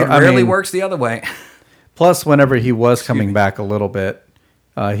 So it rarely works the other way. Plus, whenever he was coming back a little bit,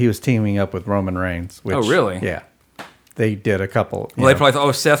 he was teaming up with Roman Reigns. Which, oh, really? Yeah. They did a couple. Well, they probably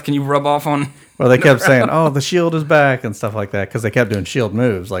thought, Seth, can you rub off on... Well, they kept saying, the Shield is back and stuff like that, because they kept doing Shield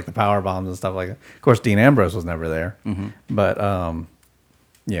moves, like the power bombs and stuff like that. Of course, Dean Ambrose was never there. Mm-hmm. But,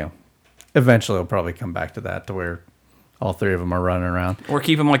 eventually he'll probably come back to that, to where all three of them are running around. Or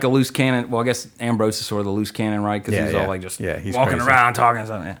keep him like a loose cannon. Well, I guess Ambrose is sort of the loose cannon, right? Because he's all like just he's walking crazy around talking and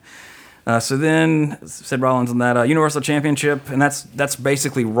stuff. Yeah. So then, said Rollins on that Universal Championship, and that's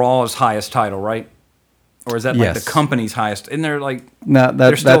basically Raw's highest title, right? Or is that like the company's highest? Isn't there like... No,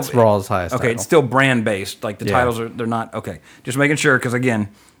 that's Raw's highest title. It's still brand-based. Like the titles they're not... Okay, just making sure, because again,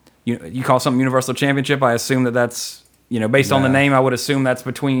 you call something Universal Championship, I assume that's, based on the name, I would assume that's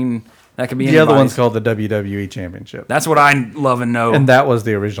between... That could be anybody's. The other one's called the WWE Championship. That's what I love and know. And that was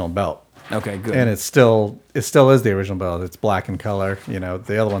the original belt. Okay, good. And it still is the original belt. It's black in color.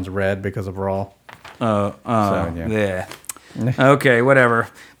 The other one's red because of Raw. Yeah. Okay, whatever.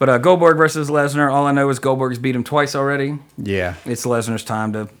 But Goldberg versus Lesnar. All I know is Goldberg's beat him twice already. Yeah. It's Lesnar's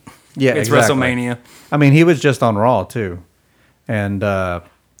time to... Yeah, it's exactly. WrestleMania. I mean, he was just on Raw, too. And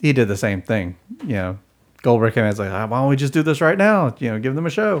he did the same thing. Goldberg came in and was like, why don't we just do this right now? Give them a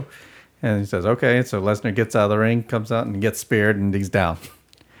show. And he says, okay. So Lesnar gets out of the ring, comes out, and gets speared, and he's down.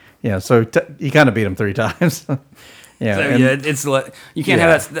 So he kind of beat him 3 times. It's you can't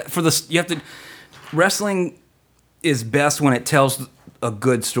have that for the. You have to. Wrestling is best when it tells a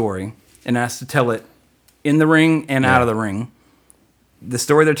good story, and has to tell it in the ring and out of the ring. The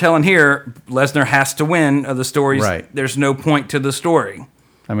story they're telling here, Lesnar has to win. Of the stories, right. There's no point to the story.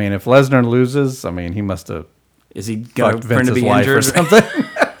 I mean, if Lesnar loses, he must have. Is he going to be injured or something?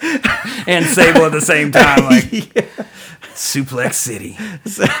 And Sable at the same time, like Suplex City.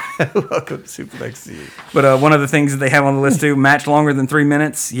 Welcome to Suplex City. But one of the things that they have on the list too: match longer than 3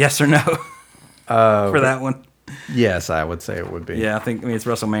 minutes, yes or no? For that one. Yes, I would say it would be. Yeah, it's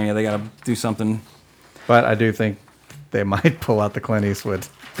WrestleMania. They got to do something. But I do think they might pull out the Clint Eastwood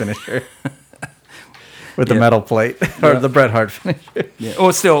finisher. With the metal plate. Or the Bret Hart finisher. Yeah. Oh,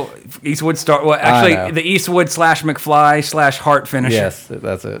 still, Eastwood start. Well, actually, the Eastwood / McFly / Hart finisher. Yes,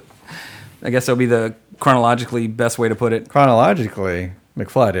 that's it. I guess that'll be the chronologically best way to put it. Chronologically,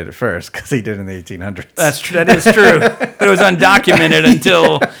 McFly did it first because he did it in the 1800s. That's true. That is true. But it was undocumented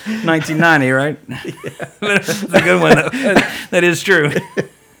until 1990, right? Yeah. That's a good one, though. That is true.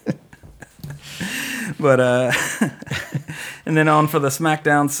 But, and then on for the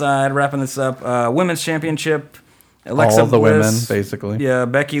SmackDown side, wrapping this up, Women's Championship, Alexa All the Bliss, women, basically. Yeah,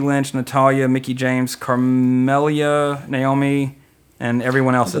 Becky Lynch, Natalya, Mickie James, Carmella, Naomi, and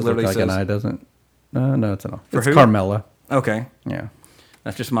everyone else. It literally like says. an eye doesn't. No, it's an eye. It's who? Carmella. Okay. Yeah.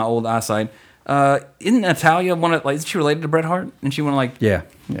 That's just my old eyesight. Isn't Natalya one of, like, is she related to Bret Hart? And she won, like... Yeah.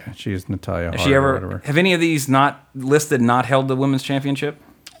 She's Natalya Hart Has she or ever... whatever. Have any of these not held the Women's Championship?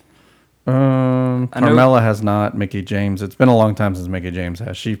 Carmella has not. Mickie James. It's been a long time since Mickie James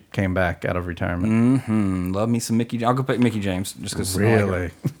has. She came back out of retirement. Mm-hmm. Love me some Mickie. I'll go pick Mickie James just because.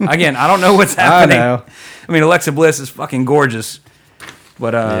 Really? Again, I don't know what's happening. I know. I mean, Alexa Bliss is fucking gorgeous,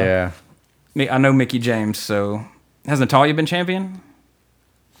 but yeah. I know Mickie James. So has Natalya been champion?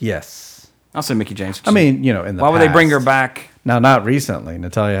 Yes. I'll say Mickie James. I mean, in the past. Why would they bring her back? Now, not recently.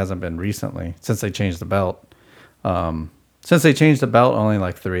 Natalya hasn't been recently since they changed the belt. Since they changed the belt, only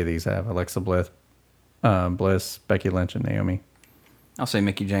like 3 of these have Alexa Bliss, Becky Lynch, and Naomi. I'll say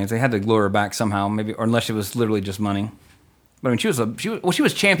Mickie James. They had to lure her back somehow, maybe, or unless it was literally just money. But I mean, she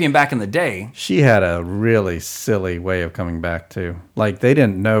was champion back in the day. She had a really silly way of coming back too. Like they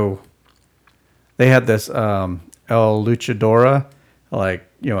didn't know. They had this El Luchadora, like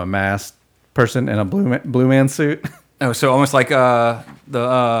a masked person in a blue man suit. Oh, so almost like the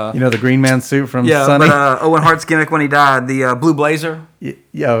the Green Man suit from Sunny. But Owen Hart's gimmick when he died, the blue blazer.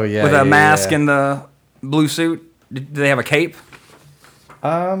 Oh yeah, with a mask and the blue suit. Did they have a cape?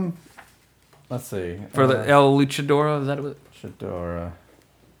 Let's see. For the El Luchadora, is that what? Luchadora.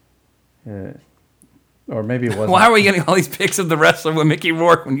 Yeah. Or maybe it wasn't. Why are we getting all these pics of the wrestler with Mickey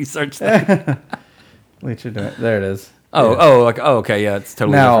Rourke when you search that? Luchadora. There it is. Okay, yeah, it's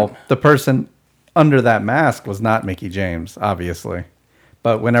totally different. The person under that mask was not Mickie James, obviously.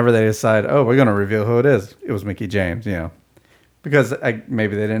 But whenever they decide, we're going to reveal who it is, it was Mickie James, Because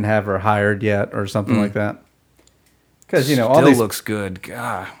maybe they didn't have her hired yet or something like that. Because, all these... looks good.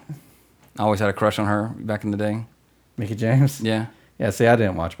 God. I always had a crush on her back in the day. Mickie James? Yeah. Yeah, see, I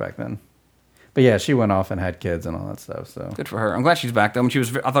didn't watch back then. But yeah, she went off and had kids and all that stuff, so... Good for her. I'm glad she's back, though.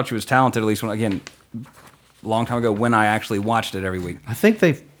 I thought she was talented, at least when, again, a long time ago when I actually watched it every week. I think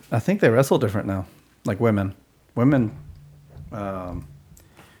they wrestle different now, like women. Women, one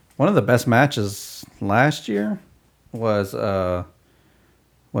of the best matches last year was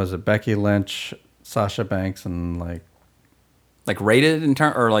it Becky Lynch, Sasha Banks, and like rated in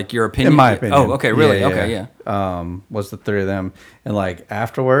turn, or like your opinion? In my opinion. Oh, okay, really? Yeah. Okay, yeah. Was the 3 of them, and like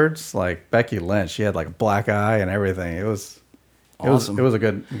afterwards, like Becky Lynch, she had like a black eye and everything. It was awesome. It was a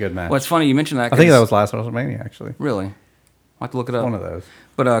good match. Well, it's funny you mentioned that. I think that was last WrestleMania, actually. Really? I'll have to look it up. One of those.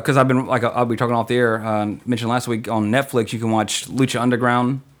 But because I've been I'll be talking off the air. Mentioned last week on Netflix, you can watch Lucha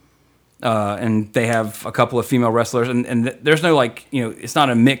Underground, and they have a couple of female wrestlers, and there's no it's not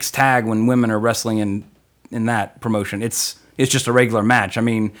a mixed tag when women are wrestling in that promotion. It's just a regular match. I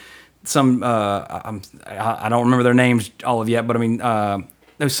mean, I don't remember their names all of yet, but I mean, there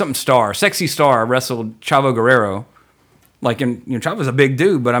was something Sexy Star wrestled Chavo Guerrero. Chavo's a big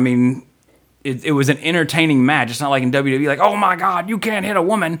dude, but I mean, it was an entertaining match. It's not like in WWE, like, oh my God, you can't hit a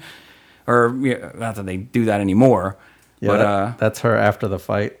woman, or not that they do that anymore. Yeah, but that's her after the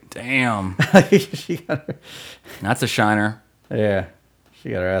fight. Damn, she got her. That's a shiner. Yeah, she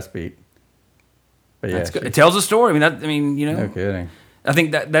got her ass beat. But yeah, that's good. It tells a story. No kidding. I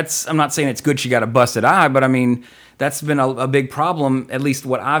think that's. I'm not saying it's good she got a busted eye, but I mean that's been a big problem. At least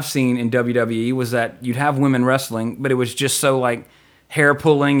what I've seen in WWE was that you'd have women wrestling, but it was just so like hair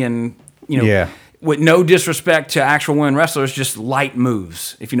pulling and with no disrespect to actual women wrestlers, just light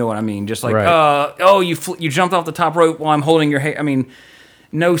moves, if you know what I mean. Just like you jumped off the top rope while I'm holding your hair. I mean,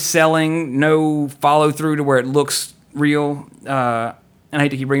 no selling, no follow through to where it looks real. And I hate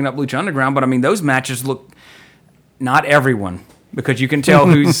to keep bringing up Lucha Underground, but I mean, those matches look, not everyone, because you can tell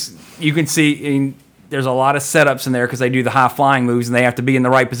you can see, there's a lot of setups in there because they do the high flying moves and they have to be in the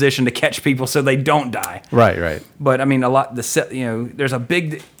right position to catch people so they don't die. Right. But I mean, there's a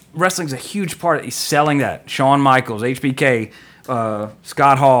big, wrestling's a huge part of selling that. Shawn Michaels, HBK,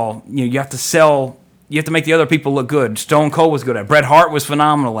 Scott Hall, you have to sell, you have to make the other people look good. Stone Cold was good at it. Bret Hart was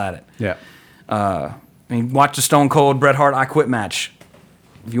phenomenal at it. Yeah. I mean, watch the Stone Cold Bret Hart I Quit match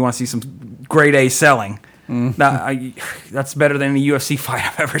if you want to see some grade A selling. That's better than any UFC fight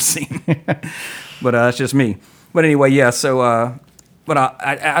I've ever seen. But that's just me. But anyway, yeah. So,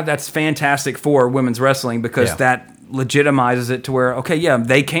 that's fantastic for women's wrestling because that legitimizes it to where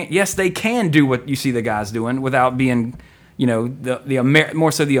they can do what you see the guys doing without being,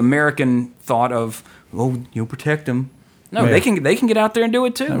 more so the American thought of, protect them. No, Yeah. they can get out there and do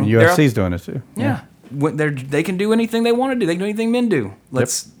it too. I mean, UFC's doing it too. Yeah. They can do anything they want to do. They can do anything men do.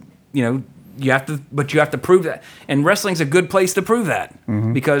 You have to prove that. And wrestling's a good place to prove that.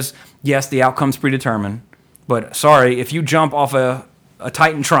 Because, yes, the outcome's predetermined. But, sorry, if you jump off a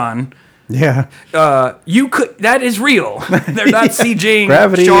Titantron, Yeah. that is real. They're not CGing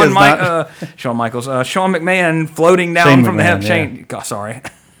Gravity Shawn McMahon floating down Shane from the McMahon, chain. God, sorry.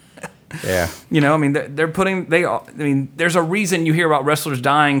 Yeah. There's a reason you hear about wrestlers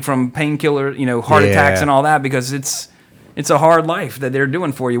dying from painkiller, heart attacks and all that, because it's a hard life that they're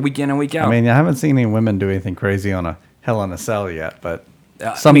doing for you week in and week out. I mean, I haven't seen any women do anything crazy on a Hell in a Cell yet, but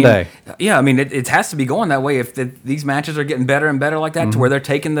someday. It has to be going that way if these matches are getting better and better like that, to where they're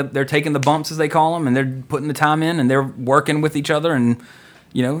taking the bumps, as they call them, and they're putting the time in and they're working with each other, and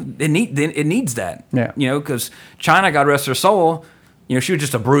it needs that. Yeah. Because China, God rest her soul, she was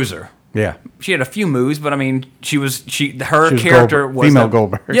just a bruiser. Yeah. She had a few moves, but I mean, her was character was female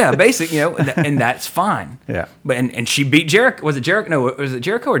Goldberg. Yeah, basic, and that's fine. Yeah. But and she beat Jericho. Was it Jericho? No, was it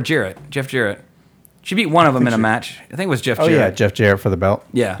Jericho or Jarrett? Jeff Jarrett. She beat one of them in a match. I think it was Jeff Jarrett. Oh yeah, Jeff Jarrett for the belt.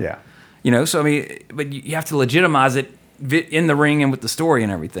 Yeah. Yeah. So I mean, but you have to legitimize it in the ring and with the story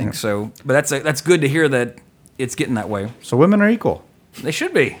and everything. Yeah. So, but that's good to hear that it's getting that way. So women are equal. They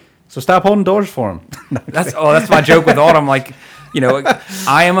should be. So stop holding doors for them. That's my joke with Autumn. Like,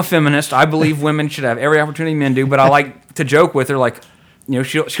 I am a feminist. I believe women should have every opportunity men do. But I like to joke with her, like,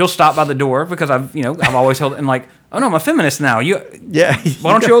 she'll stop by the door because I've always held it, and like, oh no, I'm a feminist now. Yeah.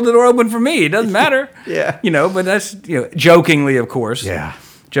 Why don't you hold the door open for me? It doesn't matter. Yeah. But that's jokingly, of course. Yeah.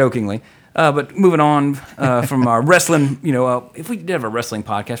 Jokingly. But moving on from our wrestling, if we did have a wrestling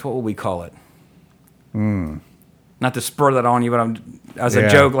podcast, what would we call it? Not to spur that on you, but as a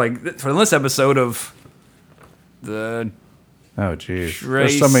joke, like for this episode of the Oh, geez.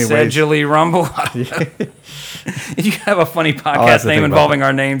 Trace Sedgley Rumble. If you have a funny podcast name involving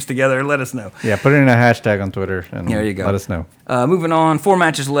our names together, let us know. Yeah, put it in a hashtag on Twitter and there you go. Let us know. Moving on, 4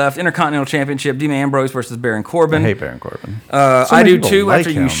 matches left. Intercontinental Championship, Dean Ambrose versus Baron Corbin. I hate Baron Corbin. I do too,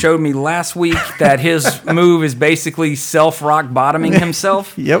 after you showed me last week that his move is basically self-rock bottoming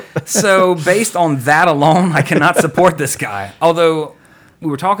himself. Yep. So based on that alone, I cannot support this guy. Although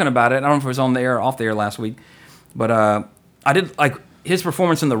we were talking about it, I don't know if it was on the air or off the air last week, but I did like his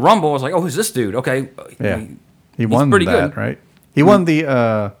performance in the Rumble. I was like, oh, who's this dude? Okay. Yeah. He won pretty that, good. Right? He won the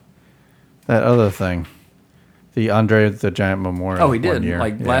that other thing. The Andre the Giant Memorial. Oh, he did. Year.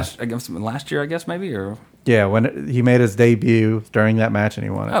 Like last year, I guess, maybe, or yeah, when he made his debut during that match and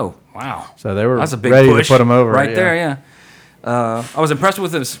he won it. Oh, wow. So they were That's a big ready push to put him over right there, yeah. I was impressed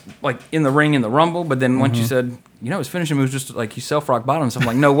with his like in the ring in the Rumble, but then once you said, his finishing move was just like he self-rock bottoms, I'm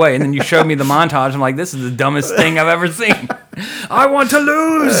like, no way. And then you showed me the montage. I'm like, this is the dumbest thing I've ever seen. I want to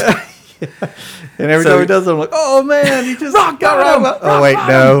lose. And every time he does it, I'm like, oh man, he just got rock. Oh wait,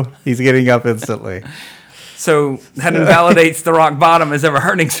 no, he's getting up instantly. So that invalidates the rock bottom as ever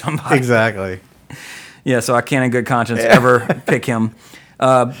hurting somebody. Exactly. Yeah, so I can't in good conscience ever pick him.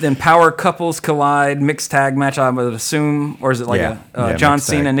 Then Power Couples Collide mixed tag match, I would assume, or is it like John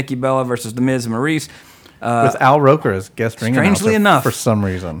Cena, tag. Nikki Bella versus The Miz and Maurice. With Al Roker as guest ring announcer. Strangely enough. For some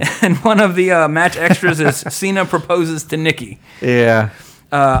reason. And one of the match extras is Cena proposes to Nikki. Yeah.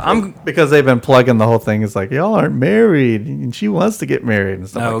 Because they've been plugging the whole thing. It's like, y'all aren't married, and she wants to get married and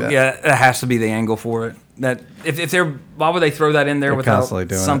stuff like that. Yeah, that has to be the angle for it. That if they're, why would they throw that in there without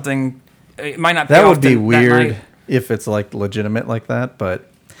something? It might not pay off. That would be weird if it's like legitimate like that, but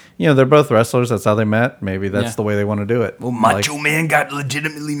they're both wrestlers. That's how they met. Maybe that's the way they want to do it. Well, Macho Man got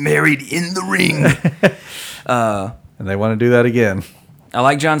legitimately married in the ring. And they want to do that again. I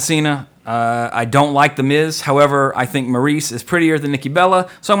like John Cena. I don't like The Miz. However, I think Maurice is prettier than Nikki Bella,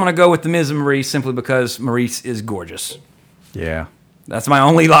 so I'm going to go with The Miz and Maurice simply because Maurice is gorgeous. Yeah. That's my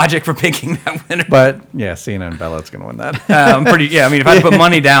only logic for picking that winner. But, yeah, Cena and Bella's going to win that. If I put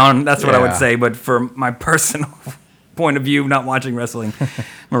money down, that's what I would say. But for my personal point of view, not watching wrestling,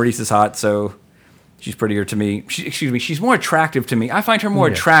 Maurice is hot, so she's prettier to me. She's more attractive to me. I find her more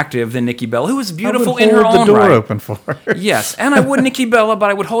attractive than Nikki Bella, who is beautiful in her own right. I would hold the door open for her. Yes, and I would Nikki Bella, but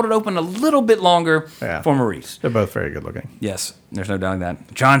I would hold it open a little bit longer for Maurice. They're both very good looking. Yes, there's no doubting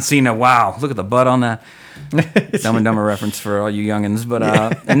that. John Cena, wow, look at the butt on that. Dumb and Dumber reference for all you youngins. But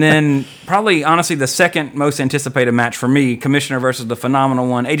and then probably, honestly, the second most anticipated match for me, Commissioner versus the phenomenal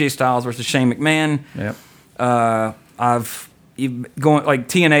one, AJ Styles versus Shane McMahon. Yep. I've going like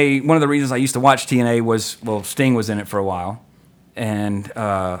TNA. One of the reasons I used to watch TNA was Sting was in it for a while, and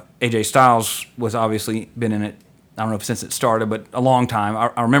AJ Styles was obviously been in it. I don't know if since it started, but a long time.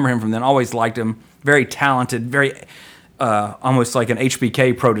 I remember him from then. Always liked him. Very talented. Very almost like an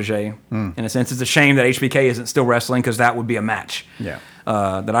HBK protege in a sense. It's a shame that HBK isn't still wrestling because that would be a match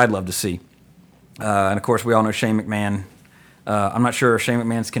that I'd love to see. And of course, we all know Shane McMahon. I'm not sure of Shane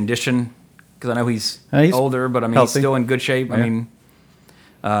McMahon's condition because I know he's older, but I mean healthy. He's still in good shape. Yeah. I mean,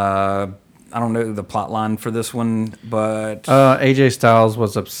 I don't know the plot line for this one, but AJ Styles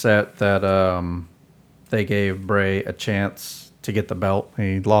was upset that they gave Bray a chance to get the belt.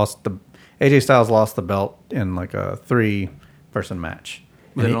 AJ Styles lost the belt in like a 3-person match.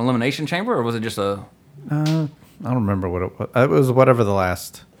 Was it an elimination chamber or was it just a? I don't remember what it was. It was whatever the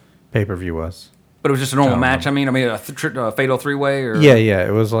last pay-per-view was. But it was just a normal match. I mean, a fatal 3-way or yeah.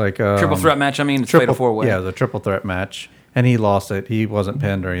 It was like triple threat match. I mean, it's fatal 4-way. Yeah, the triple threat match, and he lost it. He wasn't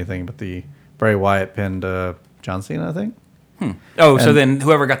pinned or anything, but the Bray Wyatt pinned John Cena, I think. Oh, so then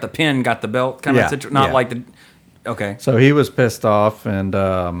whoever got the pin got the belt, kind of situation. Not like the. Okay. So he was pissed off,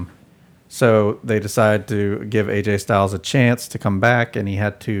 and so they decided to give AJ Styles a chance to come back, and he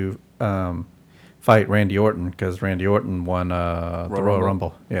had to fight Randy Orton because Randy Orton won the Royal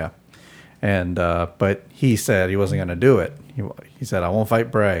Rumble. Yeah. And but he said he wasn't going to do it. He said, I won't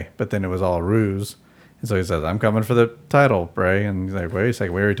fight Bray. But then it was all a ruse. And so he says, I'm coming for the title, Bray. And he's like, wait a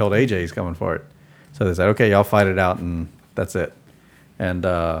second. We already told AJ he's coming for it. So they said, okay, y'all fight it out, and that's it. And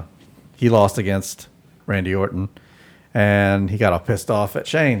he lost against Randy Orton. And he got all pissed off at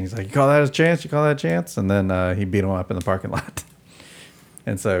Shane. He's like, you call that a chance? You call that a chance? And then he beat him up in the parking lot.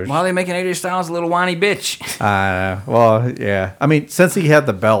 And so, why are they making AJ Styles a little whiny bitch? Well, yeah. I mean, since he had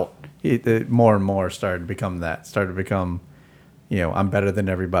the belt, it more and more started to become, I'm better than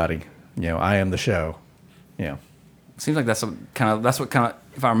everybody. I am the show. Seems like that's what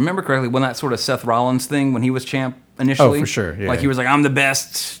if I remember correctly, when that sort of Seth Rollins thing when he was champ initially. Oh, for sure. Yeah. Like he was like, I'm the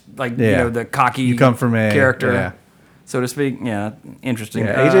best. Like the cocky. You come from a character, so to speak. Yeah, interesting.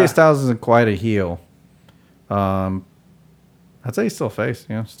 Yeah, AJ Styles isn't quite a heel. I'd say he's still a face.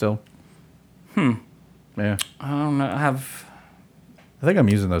 Still. Yeah. I don't know. I think I'm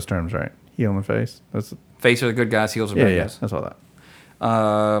using those terms right. Heel and face. That's face are the good guys. Heels are bad guys. That's all that.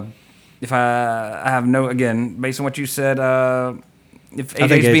 If I have again, based on what you said, if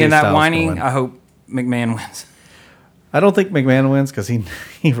AJ's being that whiny, I hope McMahon wins. I don't think McMahon wins because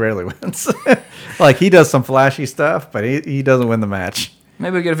he rarely wins. Like he does some flashy stuff, but he doesn't win the match.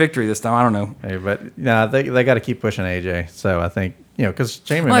 Maybe we'll get a victory this time. I don't know. Hey, but they got to keep pushing AJ. So I think because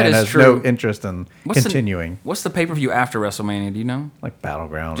Shane McMahon has no interest in continuing. What's the pay-per-view after WrestleMania? Do you know? Like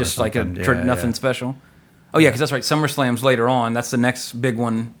Battleground, just like nothing special. Oh yeah, because that's right. SummerSlam's later on. That's the next big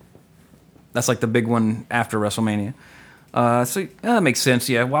one. That's like the big one after WrestleMania. So that makes sense.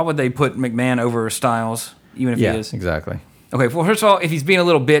 Yeah. Why would they put McMahon over Styles, even if he is? Exactly. Okay. Well, first of all, if he's being a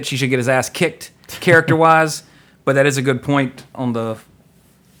little bitch, he should get his ass kicked character-wise. But that is a good point on the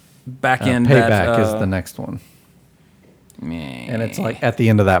back end. Payback is the next one. And it's like at the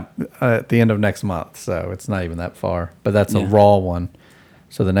end of next month, so it's not even that far. But that's a Raw one,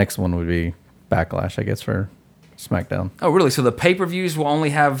 so the next one would be Backlash, I guess, for SmackDown. Oh, really? So the pay-per-views will only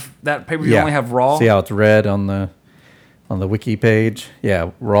have that pay-per-view only have Raw. See how it's red on the wiki page?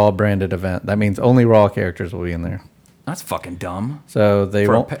 Yeah, Raw branded event. That means only Raw characters will be in there. That's fucking dumb. So they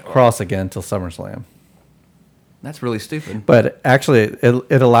won't cross again until SummerSlam. That's really stupid. But actually,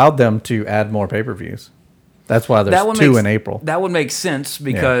 it allowed them to add more pay-per-views. That's why there's 2 in April. That would make sense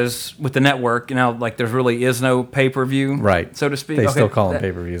because with the network, like there really is no pay-per-view, right? So to speak. They still call them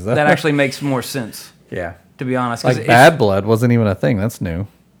pay-per-views. That actually makes more sense. Yeah. To be honest. Like Bad Blood wasn't even a thing. That's new.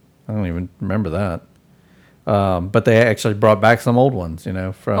 I don't even remember that. But they actually brought back some old ones,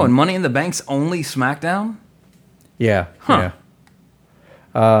 from... Oh, and Money in the Bank's only SmackDown? Yeah. Huh.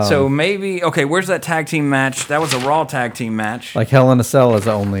 Yeah. So maybe... Okay, where's that tag team match? That was a Raw tag team match. Like Hell in a Cell is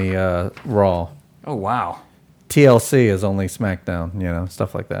only Raw. Oh, wow. TLC is only SmackDown,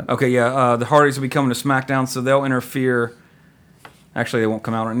 stuff like that. Okay, yeah. The Hardys will be coming to SmackDown, so they'll interfere. Actually, they won't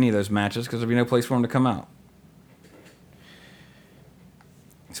come out in any of those matches because there'll be no place for them to come out.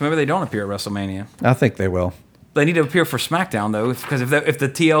 So maybe they don't appear at WrestleMania. I think they will. They need to appear for SmackDown, though, because if the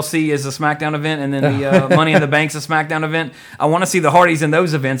TLC is a SmackDown event and then the Money in the Bank's a SmackDown event, I want to see the Hardys in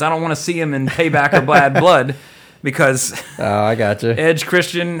those events. I don't want to see them in Payback or Bad Blood because... Oh, I got you. Edge,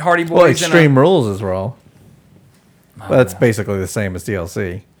 Christian, Hardy Boys... Well, Extreme Rules is Raw. Well, that's basically the same as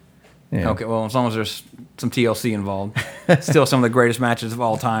TLC. Yeah. Okay, well, as long as there's some TLC involved. Still some of the greatest matches of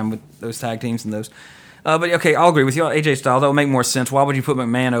all time with those tag teams and those. But, okay, I'll agree with you. AJ Styles, that would make more sense. Why would you put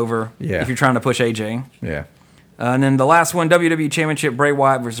McMahon over if you're trying to push AJ? Yeah. And then the last one, WWE Championship, Bray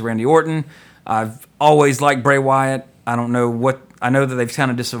Wyatt versus Randy Orton. I've always liked Bray Wyatt. I don't know what... I know that they've kind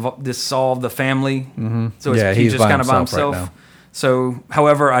of dissolved the family. Mm-hmm. So he's just kind of by himself. Right now. So,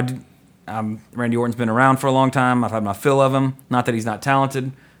 however, Randy Orton's been around for a long time. I've had my fill of him. Not that he's not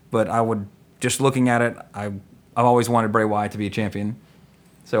talented, but just looking at it, I've always wanted Bray Wyatt to be a champion.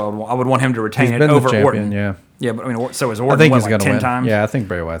 So I would want him to retain it over Orton. Yeah. Yeah, but I mean, so is Orton. I think he's going to 10 win. times? Yeah, I think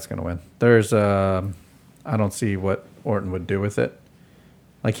Bray Wyatt's going to win. There's, I don't see what Orton would do with it.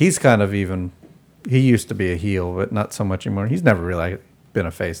 Like, he's kind of even, he used to be a heel, but not so much anymore. He's never really been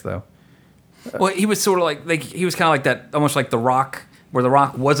a face, though. Well, he was sort of like he was kind of like that, almost like The Rock, where The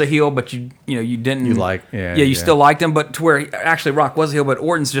Rock was a heel, but you didn't. You like, you still liked him, but to where actually Rock was a heel, but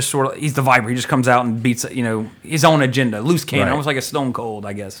Orton's just sort of, he's the Viper. He just comes out and beats, his own agenda, loose cannon, almost like a Stone Cold,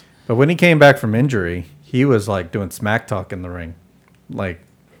 I guess. But when he came back from injury, he was like doing smack talk in the ring, like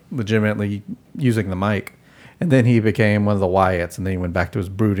legitimately using the mic. And then he became one of the Wyatts, and then he went back to his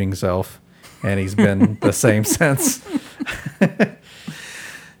brooding self, and he's been the same since.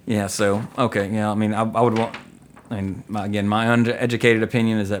 Yeah, so, okay, yeah, I mean, I would want, again, my uneducated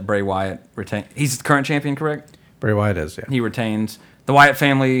opinion is that Bray Wyatt retains. He's the current champion, correct? Bray Wyatt is, yeah. He retains. The Wyatt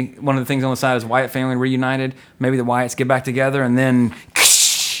family, one of the things on the side is Wyatt family reunited. Maybe the Wyatts get back together, and then,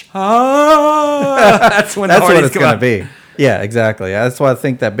 that's when that's what it's going to be. Yeah, exactly. That's why I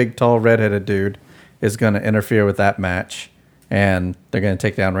think that big, tall, redheaded dude is going to interfere with that match, and they're going to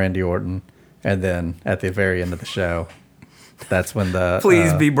take down Randy Orton, and then at the very end of the show, that's when the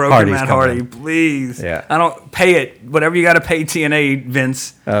please be broken Matt Hardy, please. Yeah, I don't pay it. Whatever you got to pay TNA,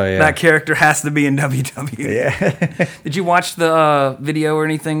 Vince. Oh yeah, that character has to be in WWE. Yeah. Did you watch the video or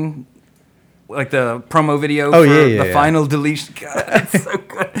anything? Like the promo video for the final deletion? God, it's so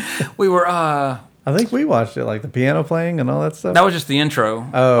good. We were. I think we watched it, like the piano playing and all that stuff. That was just the intro.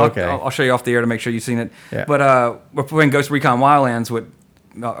 Oh, okay. I'll show you off the air to make sure you've seen it. Yeah. But we're playing Ghost Recon Wildlands with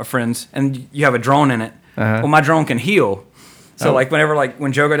our friends, and you have a drone in it. Uh-huh. Well, my drone can heal. So,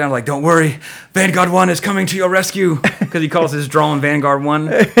 when Joe got down, like, don't worry, Vanguard 1 is coming to your rescue. Because he calls his drone Vanguard 1.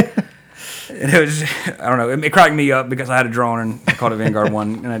 And it was, I don't know, it cracked me up because I had a drone and I called it Vanguard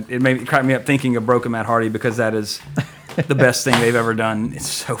 1. And it cracked me up thinking of Broken Matt Hardy because that is the best thing they've ever done. It's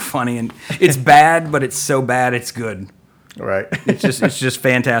so funny. And it's bad, but it's so bad it's good. Right. It's just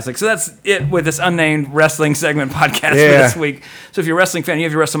fantastic. So that's it with this unnamed wrestling segment podcast for this week. So if you're a wrestling fan, you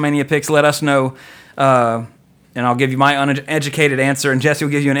have your WrestleMania picks, let us know. And I'll give you my uneducated answer, and Jesse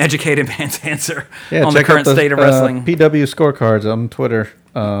will give you an educated man's answer on the current state of wrestling. PW scorecards on Twitter,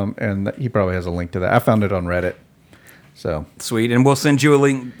 and he probably has a link to that. I found it on Reddit. So sweet, and we'll send you a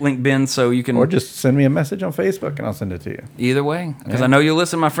link, Ben, so you can... Or just send me a message on Facebook, and I'll send it to you. Either way, because I know you'll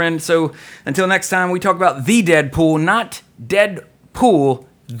listen, my friend. So until next time, we talk about the Deadpool, not Deadpool,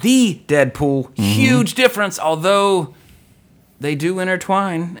 the Deadpool. Mm-hmm. Huge difference, although... they do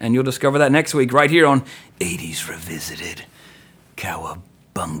intertwine, and you'll discover that next week right here on 80s Revisited.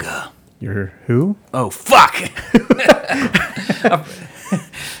 Cowabunga. You're who? Oh, fuck!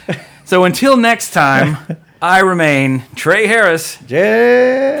 So until next time, I remain Trey Harris.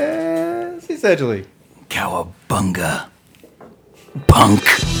 Jesse Sedgley. Cowabunga. Punk.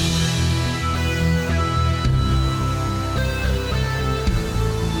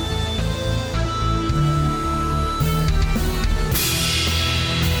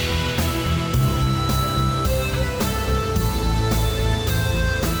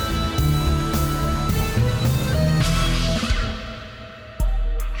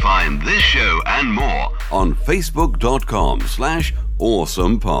 Find this show and more on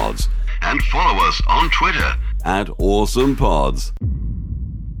Facebook.com/AwesomePods and follow us on Twitter @AwesomePods.